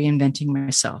grew up reinventing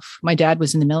myself. My dad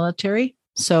was in the military,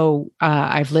 so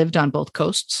I've lived on both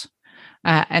coasts.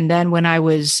 And then when I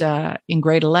was in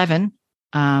grade 11,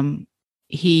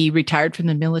 he retired from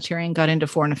the military and got into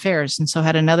foreign affairs. And so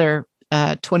had another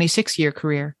 26-year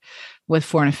career with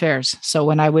foreign affairs. So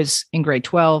when I was in grade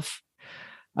 12,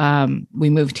 we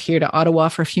moved here to Ottawa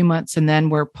for a few months, and then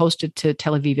we're posted to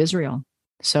Tel Aviv, Israel.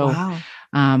 So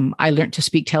I learned to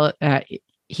speak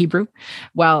Hebrew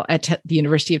while at the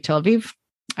University of Tel Aviv.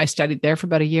 I studied there for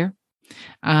about a year.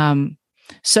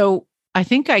 So I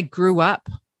think I grew up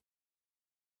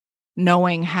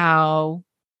knowing how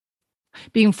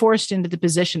being forced into the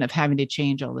position of having to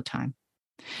change all the time.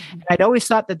 And I'd always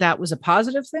thought that was a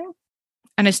positive thing,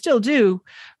 and I still do.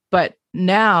 But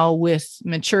now with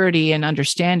maturity and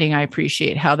understanding, I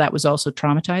appreciate how that was also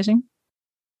traumatizing.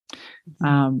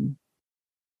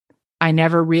 I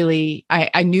never really,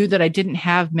 I knew that I didn't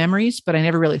have memories, but I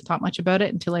never really thought much about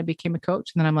it until I became a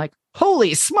coach. And then I'm like,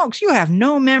 holy smokes, you have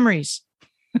no memories.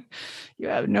 You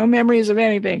have no memories of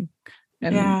anything.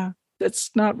 And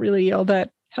that's not really all that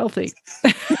healthy.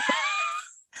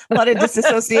 a lot of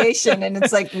disassociation. And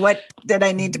it's like, what did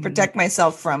I need to protect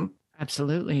myself from?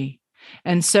 Absolutely.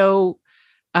 And so,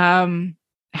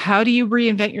 how do you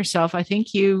reinvent yourself? I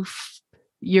think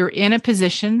you're in a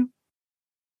position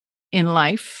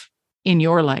in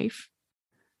your life,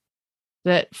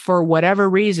 that for whatever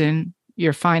reason,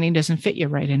 your finding doesn't fit you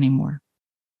right anymore.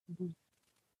 Mm-hmm.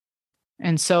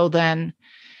 And so then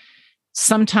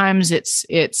sometimes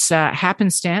it's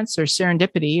happenstance or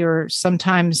serendipity, or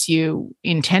sometimes you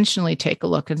intentionally take a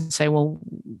look and say, well,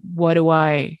 what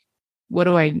am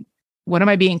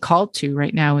I being called to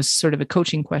right now, is sort of a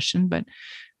coaching question.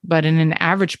 But in an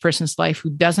average person's life who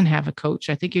doesn't have a coach,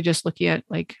 I think you're just looking at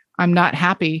like, I'm not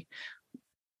happy.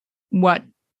 What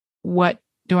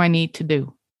do I need to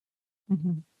do?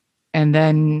 Mm-hmm. And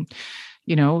then,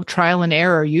 trial and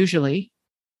error usually,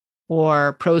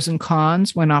 or pros and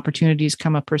cons. When opportunities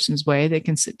come a person's way, they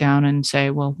can sit down and say,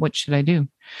 well, what should I do?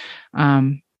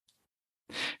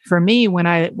 For me, when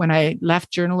I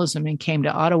left journalism and came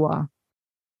to Ottawa,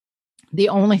 the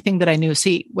only thing that I knew,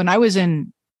 when I was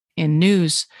in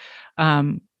news,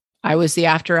 I was the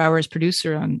after hours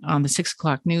producer on the 6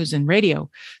 o'clock news and radio.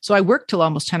 So I worked till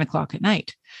almost 10 o'clock at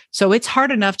night. So it's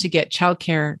hard enough to get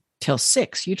childcare till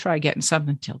 6. You try getting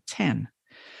something till 10.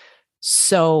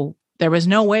 So there was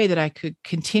no way that I could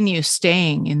continue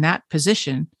staying in that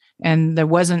position. And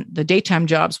the daytime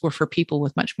jobs were for people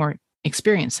with much more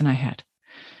experience than I had.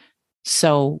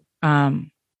 So, and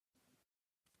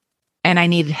I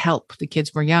needed help. The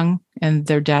kids were young and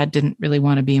their dad didn't really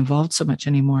want to be involved so much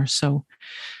anymore. So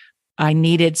I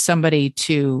needed somebody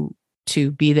to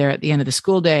be there at the end of the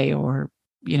school day, or,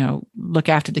 look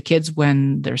after the kids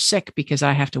when they're sick, because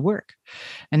I have to work.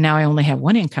 And now I only have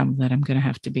one income that I'm going to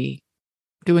have to be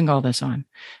doing all this on.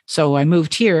 So I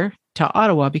moved here to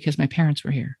Ottawa because my parents were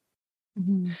here.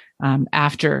 Mm-hmm.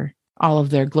 After all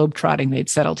of their globetrotting, they'd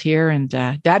settled here, and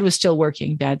Dad was still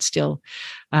working. Dad still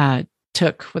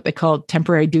took what they called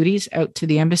temporary duties out to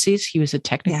the embassies. He was a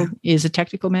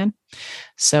technical man.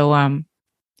 So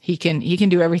he can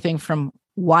do everything from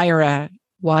wire a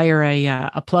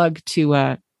plug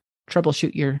to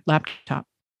troubleshoot your laptop.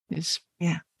 It's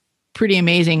pretty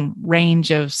amazing range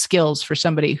of skills for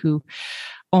somebody who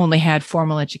only had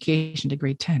formal education to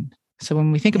grade 10. So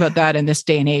when we think about that in this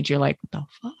day and age, you're like, what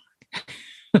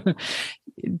the fuck?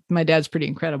 My dad's pretty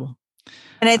incredible.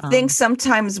 And I think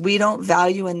sometimes we don't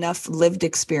value enough lived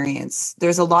experience.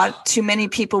 There's a lot too many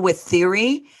people with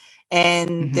theory,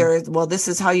 and this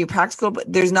is how you practical,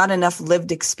 but there's not enough lived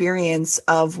experience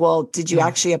of, well, did you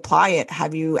actually apply it?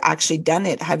 Have you actually done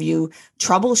it? Have you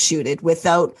troubleshooted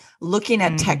without looking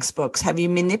at textbooks? Have you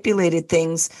manipulated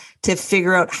things to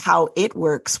figure out how it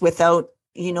works without,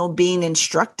 being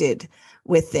instructed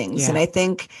with things? Yeah. And I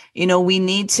think, we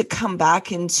need to come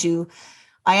back into,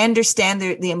 I understand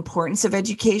the importance of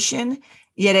education,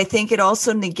 yet I think it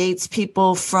also negates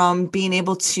people from being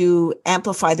able to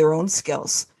amplify their own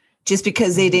skills. Just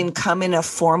because they didn't come in a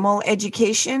formal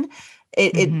education,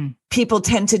 people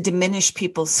tend to diminish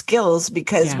people's skills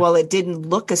because, it didn't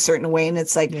look a certain way. And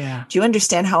it's like, do you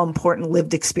understand how important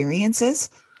lived experience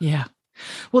is? Yeah.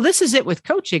 Well, this is it with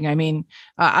coaching. I mean,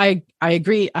 I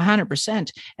agree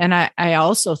 100%. And I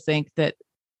also think that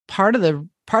part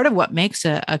of what makes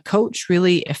a coach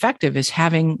really effective is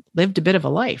having lived a bit of a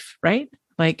life, right?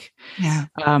 Like,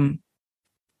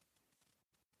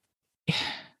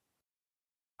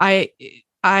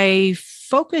 I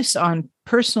focus on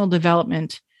personal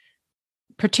development,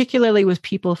 particularly with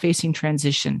people facing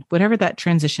transition, whatever that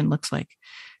transition looks like.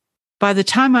 By the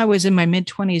time I was in my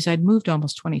mid-20s, I'd moved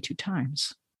almost 22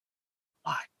 times.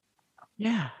 What?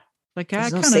 Yeah. Like I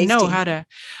kind of know how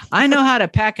to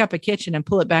pack up a kitchen and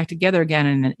pull it back together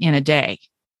again in a day.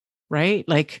 Right.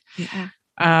 Like,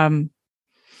 but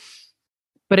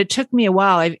it took me a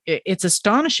while. It's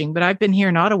astonishing, but I've been here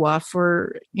in Ottawa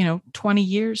for, 20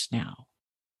 years now.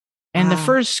 And the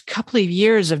first couple of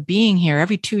years of being here,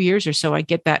 every 2 years or so, I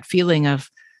get that feeling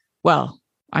of, well,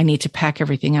 I need to pack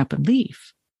everything up and leave.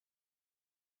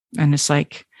 And it's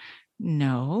like,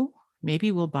 no,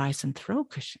 maybe we'll buy some throw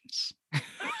cushions.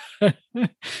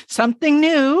 Something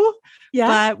new,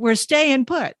 but we're staying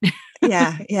put.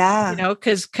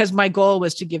 Because my goal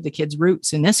was to give the kids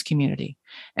roots in this community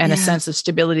and a sense of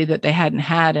stability that they hadn't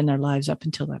had in their lives up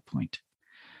until that point.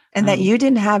 And that you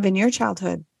didn't have in your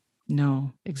childhood.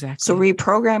 No, exactly. So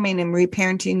reprogramming and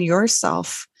reparenting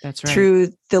yourself that's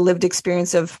through the lived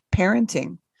experience of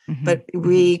parenting, but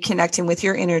reconnecting with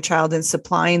your inner child and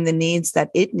supplying the needs that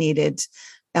it needed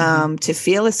to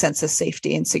feel a sense of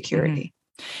safety and security.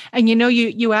 And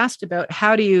you asked about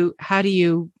how do you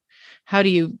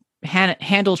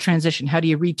handle transition? How do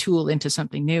you retool into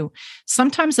something new?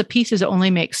 Sometimes the pieces only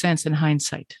make sense in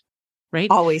hindsight, right?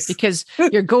 Always. Because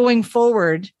you're going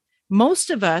forward. Most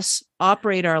of us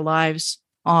operate our lives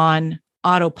on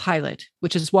autopilot,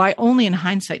 which is why only in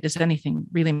hindsight does anything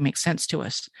really make sense to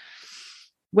us.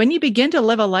 When you begin to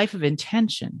live a life of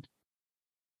intention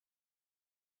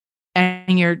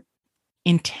and you're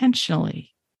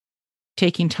intentionally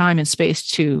taking time and space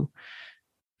to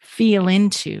feel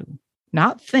into,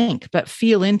 not think, but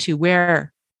feel into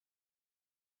where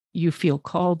you feel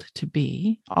called to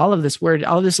be. All of this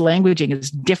languaging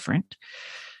is different.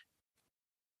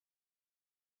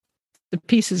 The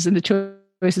pieces and the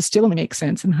choices still only make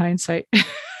sense in hindsight.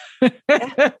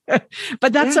 Yeah.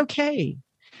 But that's okay.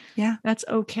 Yeah. That's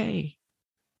okay.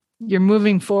 You're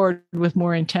moving forward with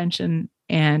more intention,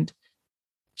 and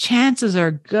chances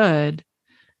are good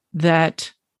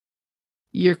that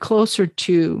you're closer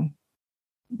to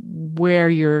where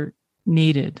you're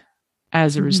needed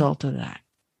as a result of that.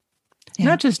 Yeah.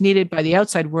 Not just needed by the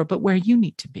outside world, but where you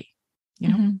need to be, you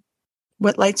know?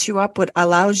 What lights you up, what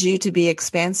allows you to be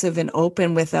expansive and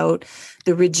open without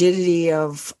the rigidity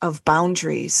of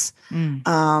boundaries,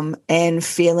 and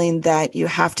feeling that you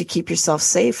have to keep yourself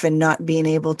safe and not being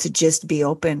able to just be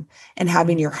open and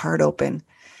having your heart open.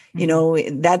 You know,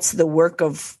 that's the work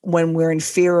of when we're in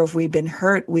fear of we've been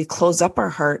hurt, we close up our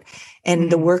heart,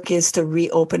 and the work is to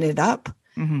reopen it up.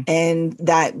 And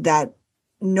that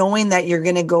knowing that you're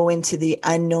going to go into the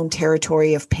unknown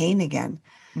territory of pain again.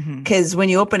 Because when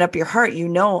you open up your heart, you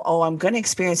know, oh, I'm going to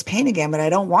experience pain again, but I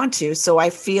don't want to. So I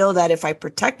feel that if I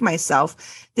protect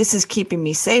myself, this is keeping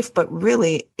me safe. But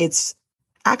really, it's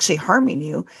actually harming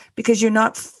you because you're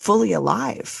not fully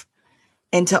alive.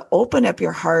 And to open up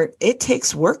your heart, it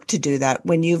takes work to do that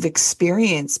when you've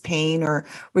experienced pain or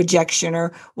rejection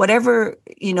or whatever,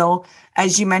 you know,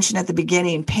 as you mentioned at the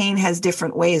beginning, pain has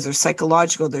different ways. There's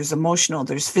psychological, there's emotional,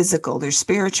 there's physical, there's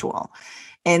spiritual.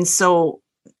 And so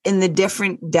in the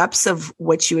different depths of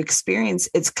what you experience,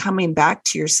 it's coming back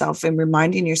to yourself and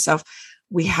reminding yourself,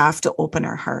 we have to open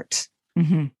our heart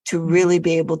to really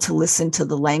be able to listen to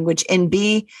the language and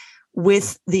be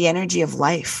with the energy of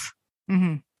life.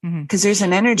 Because there's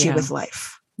an energy with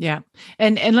life. Yeah.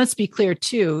 And let's be clear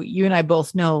too, you and I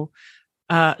both know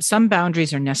some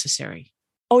boundaries are necessary.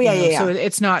 Oh yeah. So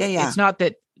it's not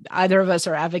that either of us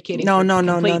are advocating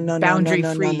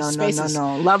boundary-free spaces.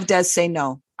 No. Love does say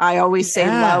no. I always say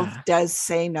love does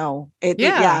say no. And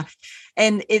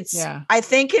I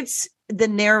think it's the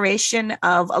narration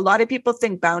of a lot of people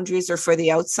think boundaries are for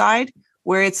the outside,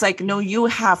 where it's like, no, you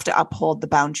have to uphold the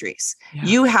boundaries. Yeah.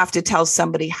 You have to tell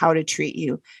somebody how to treat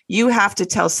you. You have to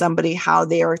tell somebody how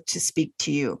they are to speak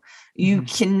to you. You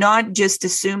cannot just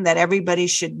assume that everybody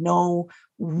should know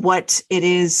what it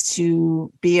is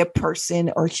to be a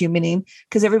person or humaning,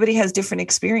 because everybody has different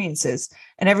experiences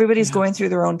and everybody's going through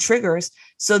their own triggers.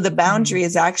 So the boundary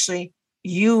is actually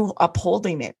you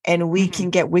upholding it, and we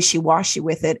can get wishy-washy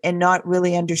with it and not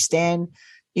really understand,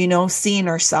 you know, seeing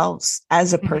ourselves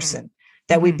as a person,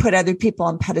 that we put other people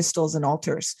on pedestals and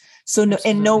altars. So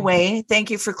in no way,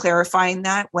 thank you for clarifying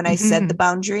that when I said the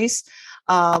boundaries.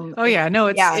 I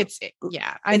know,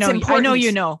 I know,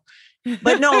 you know.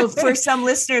 But no, for some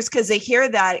listeners, because they hear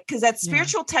that, because that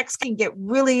spiritual text can get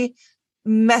really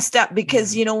messed up,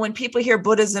 because, you know, when people hear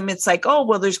Buddhism, it's like, oh,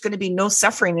 well, there's going to be no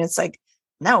suffering. And it's like,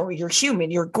 no, you're human.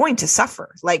 You're going to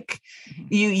suffer. Like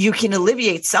you can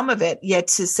alleviate some of it, yet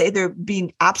to say there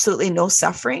being absolutely no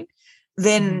suffering,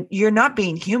 then you're not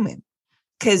being human,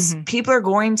 because people are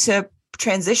going to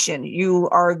transition. You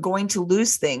are going to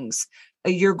lose things.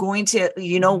 You're going to,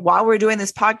 you know, while we're doing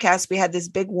this podcast, we had this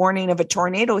big warning of a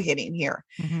tornado hitting here.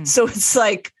 So it's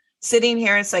like sitting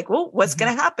here, it's like, well, what's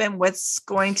going to happen?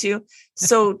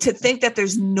 So to think that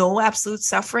there's no absolute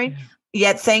suffering,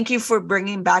 yet thank you for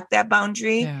bringing back that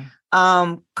boundary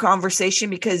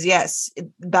conversation, because yes,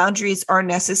 boundaries are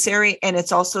necessary. And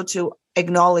it's also to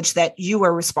acknowledge that you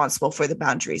are responsible for the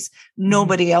boundaries.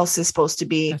 Nobody else is supposed to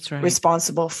be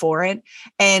responsible for it.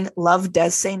 And love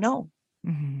does say no.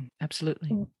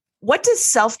 Absolutely. What does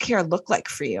self-care look like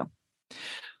for you?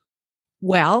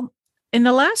 Well, in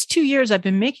the last 2 years, I've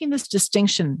been making this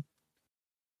distinction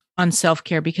on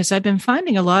self-care, because I've been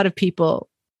finding a lot of people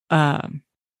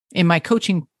in my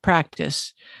coaching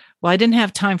practice, well, I didn't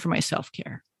have time for my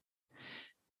self-care.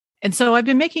 And so I've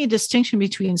been making a distinction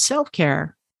between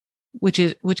self-care,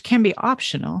 which can be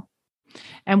optional,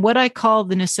 and what I call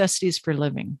the necessities for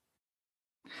living.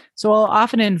 So I'll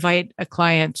often invite a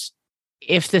client,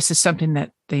 if this is something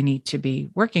that they need to be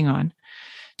working on.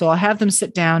 So I'll have them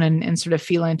sit down and sort of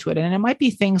feel into it. And it might be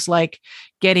things like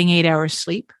getting 8 hours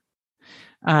sleep,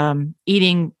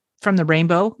 eating from the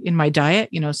rainbow in my diet,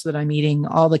 so that I'm eating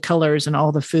all the colors and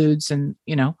all the foods, and,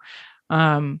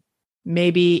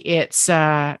 maybe it's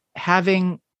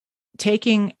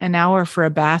taking an hour for a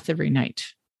bath every night,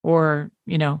 or,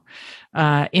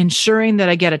 ensuring that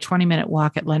I get a 20-minute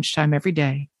walk at lunchtime every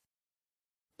day.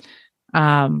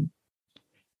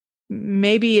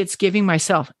 Maybe it's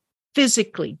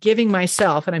physically giving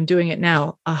myself, and I'm doing it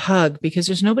now, a hug, because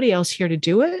there's nobody else here to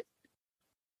do it.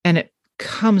 And it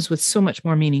comes with so much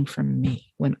more meaning from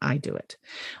me when I do it.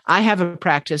 I have a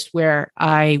practice where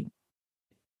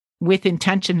with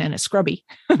intention and a scrubby,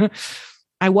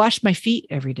 I wash my feet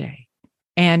every day.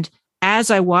 And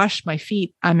as I wash my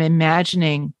feet, I'm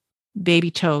imagining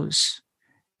baby toes,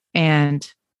 and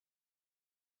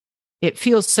it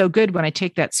feels so good when I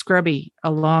take that scrubby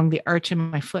along the arch of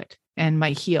my foot and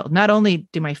my heel. Not only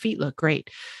do my feet look great,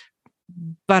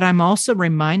 but I'm also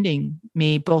reminding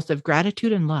me both of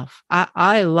gratitude and love.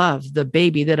 I love the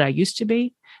baby that I used to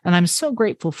be, and I'm so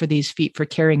grateful for these feet for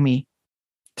carrying me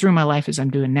through my life as I'm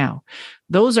doing now.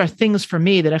 Those are things for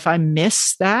me that if I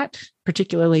miss that,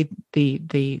 particularly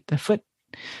the foot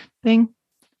thing,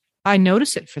 I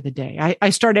notice it for the day. I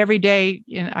start every day.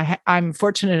 I'm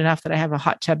fortunate enough that I have a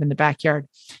hot tub in the backyard.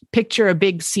 Picture a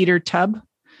big cedar tub,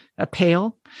 a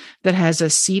pail that has a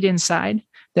seat inside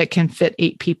that can fit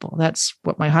 8 people. That's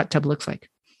what my hot tub looks like.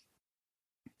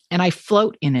 And I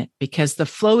float in it, because the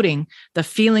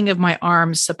feeling of my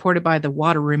arms supported by the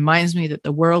water reminds me that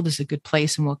the world is a good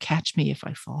place and will catch me if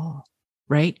I fall,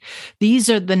 right? These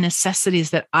are the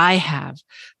necessities that I have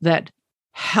that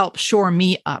help shore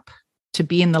me up to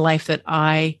be in the life that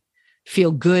I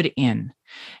feel good in.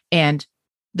 And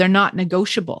they're not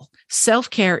negotiable.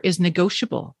 Self-care is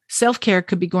negotiable. Self-care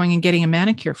could be going and getting a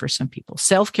manicure for some people.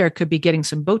 Self-care could be getting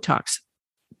some Botox.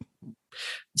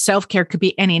 Self-care could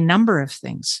be any number of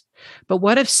things. But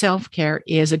what if self-care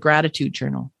is a gratitude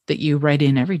journal that you write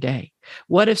in every day?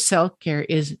 What if self-care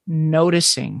is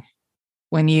noticing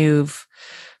when you've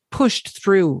pushed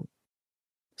through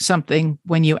something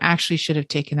when you actually should have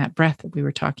taken that breath that we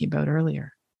were talking about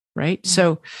earlier, right? Mm-hmm.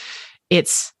 So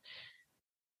it's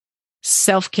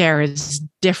self-care is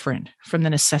different from the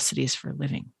necessities for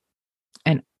living.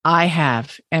 And I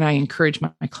encourage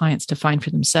my clients to find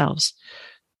for themselves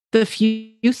the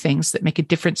few things that make a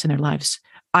difference in their lives.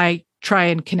 I try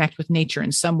and connect with nature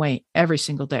in some way every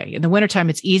single day. In the wintertime,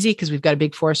 it's easy because we've got a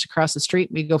big forest across the street.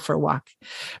 We go for a walk.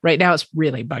 Right now, it's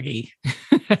really buggy,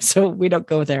 so we don't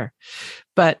go there.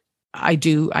 But I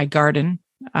garden.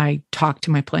 I talk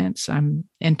to my plants. I'm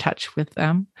in touch with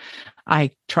them.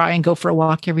 I try and go for a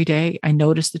walk every day. I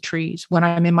notice the trees. When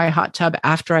I'm in my hot tub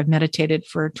after I've meditated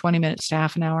for 20 minutes to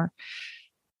half an hour,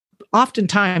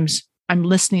 oftentimes I'm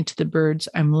listening to the birds.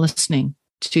 I'm listening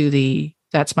to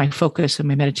that's my focus and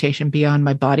my meditation beyond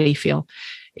my body feel.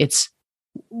 It's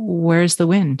where's the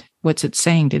wind? What's it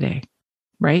saying today?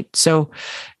 Right? So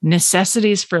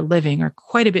necessities for living are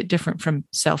quite a bit different from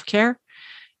self-care.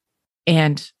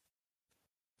 And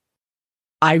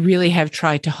I really have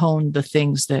tried to hone the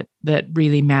things that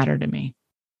really matter to me.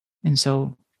 And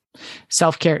so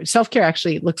self-care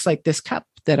actually looks like this cup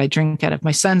that I drink out of.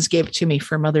 My sons gave it to me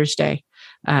for Mother's Day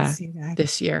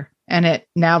this year. And it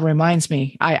now reminds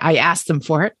me, I asked them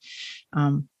for it.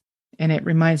 And it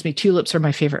reminds me, tulips are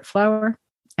my favorite flower.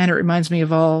 And it reminds me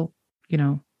of all,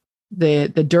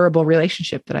 the durable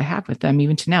relationship that I have with them,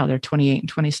 even to now. They're 28 and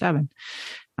 27.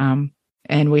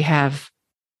 And we have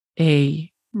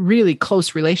a really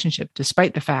close relationship,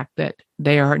 despite the fact that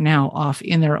they are now off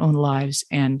in their own lives.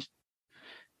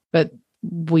 But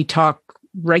we talk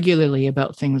regularly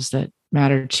about things that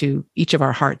matter to each of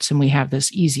our hearts, and we have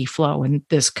this easy flow. And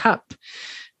this cup,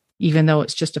 even though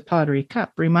it's just a pottery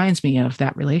cup, reminds me of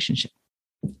that relationship.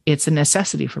 It's a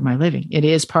necessity for my living. It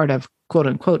is part of, quote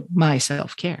unquote, my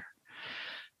self-care.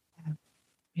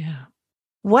 Yeah.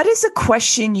 What is a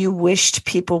question you wished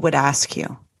people would ask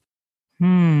you?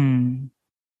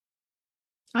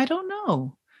 I don't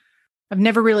know. I've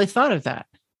never really thought of that.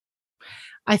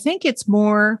 I think it's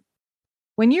more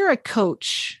when you're a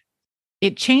coach,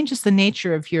 it changes the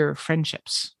nature of your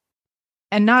friendships.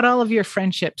 And not all of your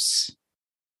friendships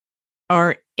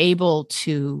are able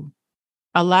to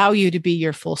allow you to be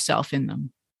your full self in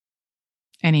them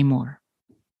anymore.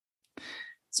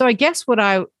 So I guess what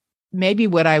I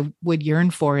would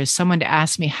yearn for is someone to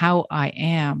ask me how I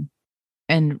am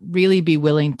and really be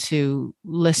willing to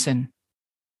listen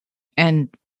and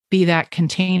be that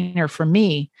container for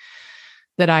me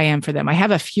that I am for them. I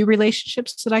have a few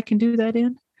relationships that I can do that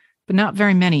in, but not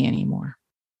very many anymore.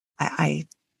 I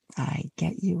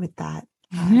get you with that.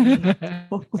 I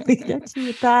totally get you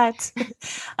with that.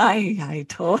 I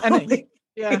totally.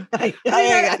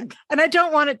 Yeah. And I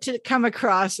don't want it to come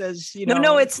across as,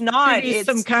 no, it's not. It's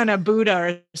some kind of Buddha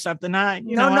or something. I'm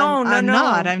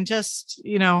not. I'm just,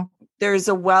 there's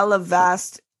a well of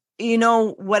vast,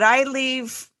 what I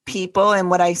leave people and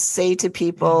what I say to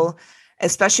people,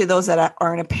 especially those that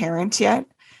aren't a parent yet.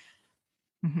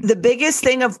 Mm-hmm. The biggest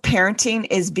thing of parenting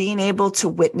is being able to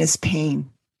witness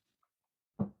pain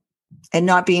and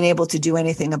not being able to do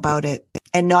anything about it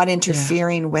and not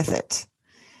interfering with it.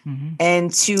 Mm-hmm.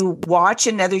 And to watch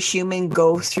another human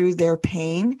go through their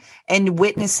pain and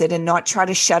witness it and not try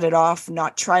to shut it off,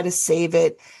 not try to save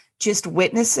it, just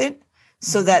witness it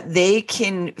so that they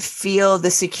can feel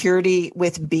the security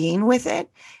with being with it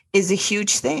is a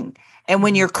huge thing. And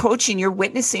when you're coaching, you're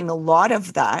witnessing a lot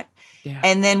of that. Yeah.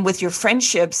 And then with your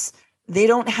friendships, they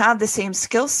don't have the same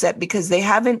skill set because they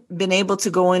haven't been able to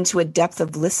go into a depth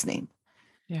of listening.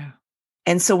 Yeah.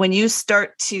 And so when you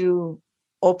start to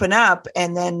open up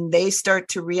and then they start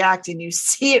to react and you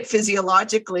see it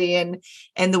physiologically and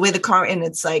the way the car, and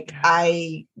it's like,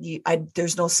 I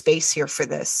there's no space here for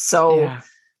this. So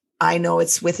I know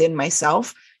it's within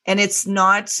myself and it's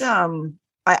not,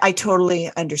 I totally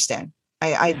understand.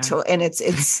 And it's,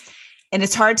 and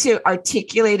it's hard to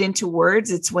articulate into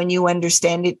words. It's when you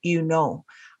understand it,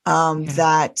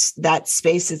 that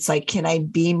space, it's like, can I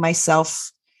be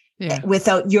myself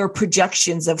without your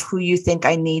projections of who you think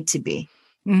I need to be?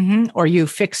 Mm-hmm. Or you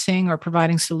fixing or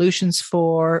providing solutions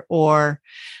for, or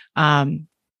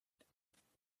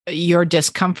your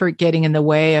discomfort getting in the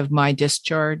way of my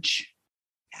discharge.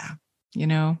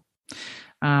 Yeah.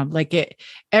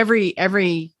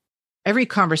 Every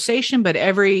conversation, but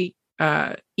every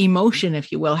emotion,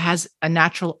 if you will, has a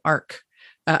natural arc,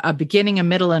 a beginning, a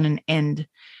middle, and an end.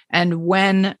 And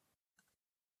when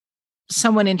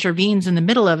someone intervenes in the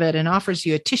middle of it and offers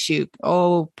you a tissue,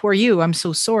 oh, poor you, I'm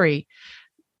so sorry.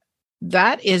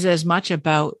 That is as much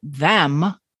about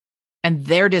them and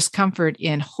their discomfort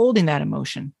in holding that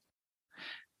emotion,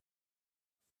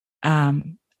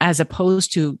 as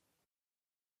opposed to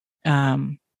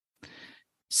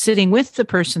sitting with the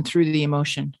person through the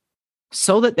emotion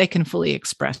so that they can fully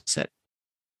express it,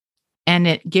 and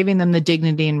it giving them the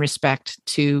dignity and respect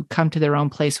to come to their own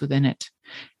place within it.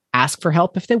 Ask for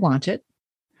help if they want it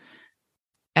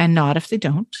and not if they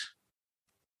don't.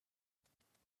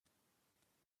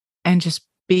 And just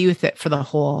be with it for the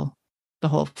whole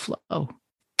flow.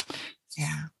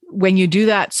 Yeah. When you do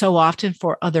that so often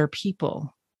for other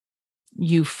people,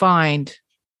 you find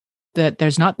that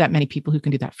there's not that many people who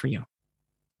can do that for you.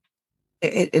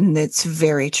 And it's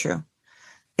very true.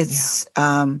 It's,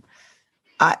 and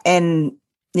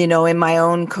in my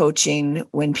own coaching,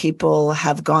 when people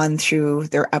have gone through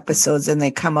their episodes and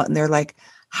they come out and they're like,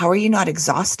 how are you not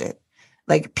exhausted?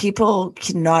 Like, people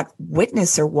cannot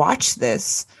witness or watch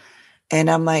this. And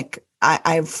I'm like,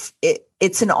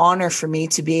 it's an honor for me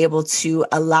to be able to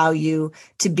allow you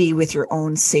to be with your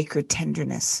own sacred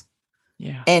tenderness.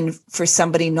 Yeah. And for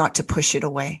somebody not to push it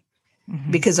away.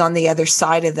 Mm-hmm. Because on the other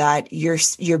side of that,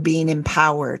 you're being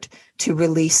empowered to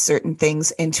release certain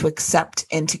things and to accept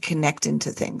and to connect into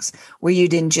things where you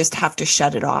didn't just have to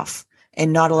shut it off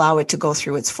and not allow it to go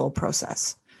through its full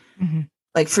process. Mm-hmm.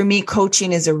 Like, for me,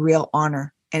 coaching is a real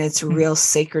honor and it's a real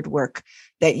sacred work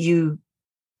that you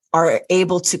are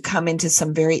able to come into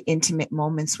some very intimate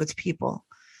moments with people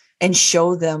and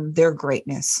show them their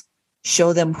greatness,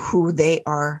 show them who they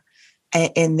are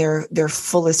in their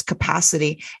fullest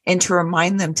capacity, and to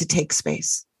remind them to take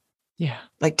space. Yeah.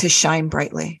 Like, to shine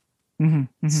brightly. Mm-hmm,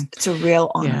 mm-hmm. It's a real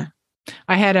honor. Yeah.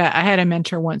 I had a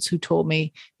mentor once who told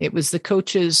me it was the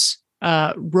coach's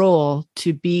role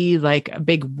to be like a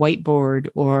big whiteboard,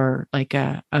 or like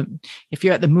if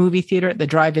you're at the movie theater, at the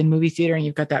drive-in movie theater, and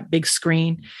you've got that big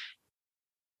screen,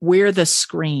 we're the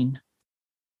screen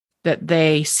that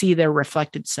they see their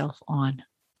reflected self on.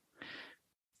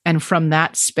 And from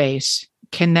that space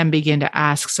can then begin to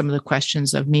ask some of the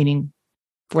questions of meaning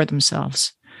for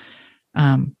themselves.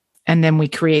 And then we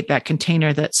create that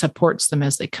container that supports them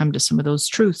as they come to some of those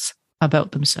truths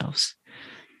about themselves.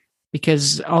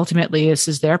 Because ultimately, this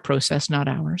is their process, not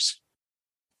ours.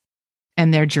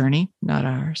 And their journey, not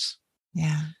ours.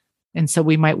 Yeah. And so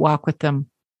we might walk with them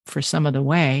for some of the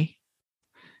way,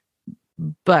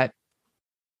 but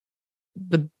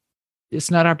it's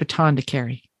not our baton to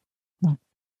carry.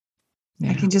 Yeah.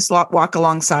 I can just walk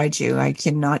alongside you. I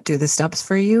cannot do the steps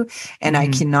for you, and I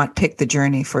cannot pick the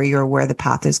journey for you or where the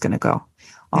path is going to go.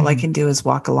 All I can do is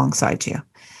walk alongside you.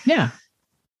 Yeah.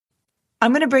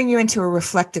 I'm going to bring you into a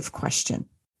reflective question.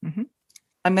 Mm-hmm.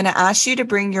 I'm going to ask you to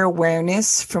bring your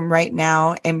awareness from right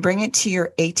now and bring it to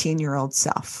your 18-year-old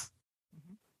self.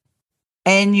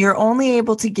 and you're only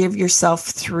able to give yourself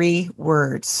 3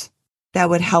 words that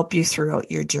would help you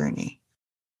throughout your journey,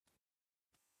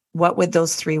 what would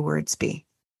those 3 words be?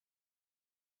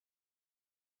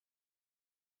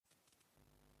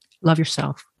 Love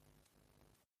yourself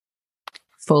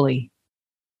fully.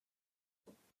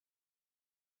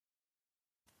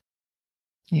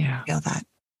 Yeah. I feel that.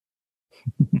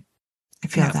 I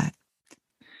feel that.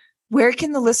 Where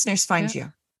can the listeners find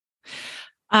you?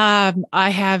 I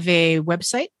have a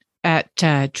website at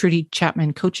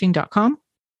trudychapmancoaching.com.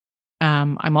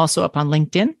 I'm also up on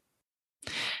LinkedIn,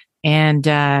 and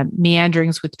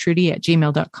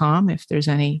meanderingswithtrudy@gmail.com if there's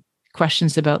any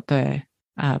questions about the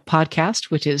podcast,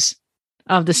 which is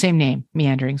of the same name,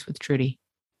 Meanderings with Trudy.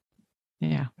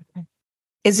 Yeah.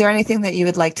 Is there anything that you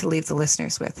would like to leave the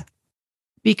listeners with?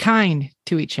 Be kind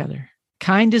to each other.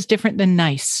 Kind is different than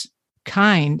nice.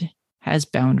 Kind has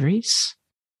boundaries,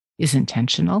 is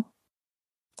intentional,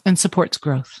 and supports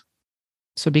growth.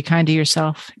 So be kind to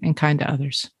yourself and kind to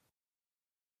others.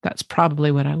 That's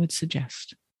probably what I would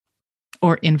suggest.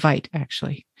 Or invite,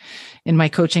 actually. In my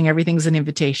coaching, everything's an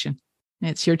invitation.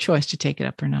 It's your choice to take it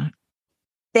up or not.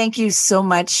 Thank you so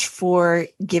much for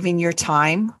giving your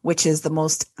time, which is the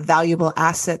most valuable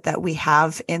asset that we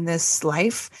have in this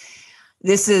life.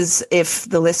 This is, if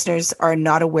the listeners are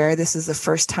not aware, this is the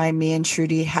first time me and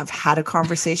Trudy have had a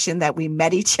conversation that we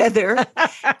met each other.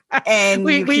 And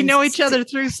we know each other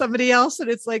through somebody else. And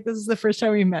it's like, this is the first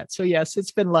time we met. So yes, it's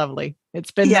been lovely.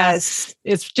 It's been, it's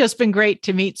just been great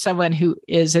to meet someone who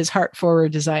is as heart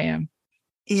forward as I am.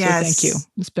 Yes. So thank you.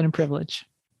 It's been a privilege.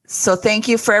 So thank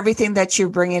you for everything that you're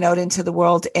bringing out into the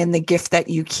world and the gift that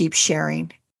you keep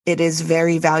sharing. It is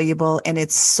very valuable and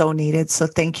it's so needed. So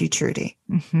thank you, Trudy.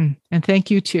 Mm-hmm. And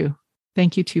thank you too.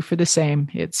 Thank you too for the same.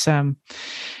 It's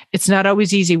not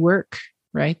always easy work,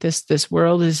 right? This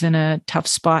world is in a tough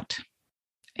spot,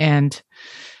 and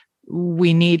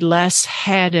we need less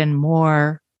head and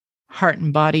more heart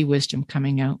and body wisdom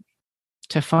coming out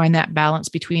to find that balance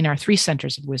between our 3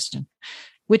 centers of wisdom,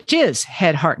 which is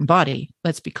head, heart, and body.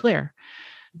 Let's be clear.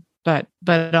 But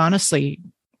honestly,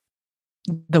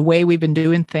 the way we've been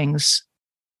doing things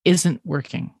isn't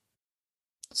working.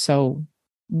 So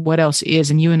what else is?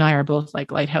 And you and I are both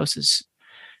like lighthouses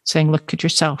saying, look at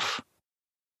yourself.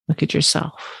 Look at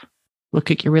yourself. Look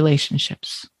at your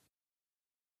relationships.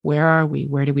 Where are we?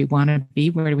 Where do we want to be?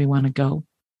 Where do we want to go?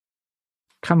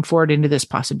 Come forward into this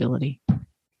possibility.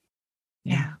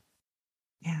 Yeah.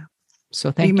 So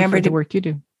thank you for the work you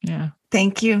do. Yeah.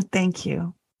 Thank you. Thank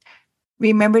you.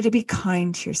 Remember to be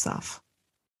kind to yourself.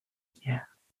 Yeah.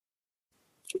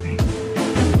 Right.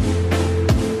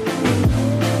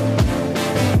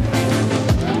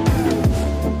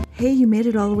 Hey, you made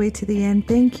it all the way to the end.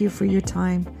 Thank you for your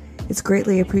time. It's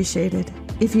greatly appreciated.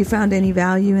 If you found any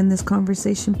value in this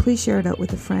conversation, please share it out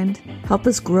with a friend. Help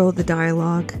us grow the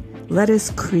dialogue. Let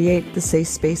us create the safe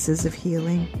spaces of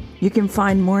healing. You can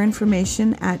find more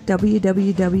information at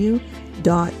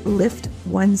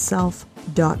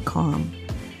www.liftoneself.com.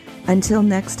 Until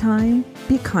next time,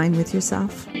 be kind with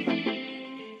yourself.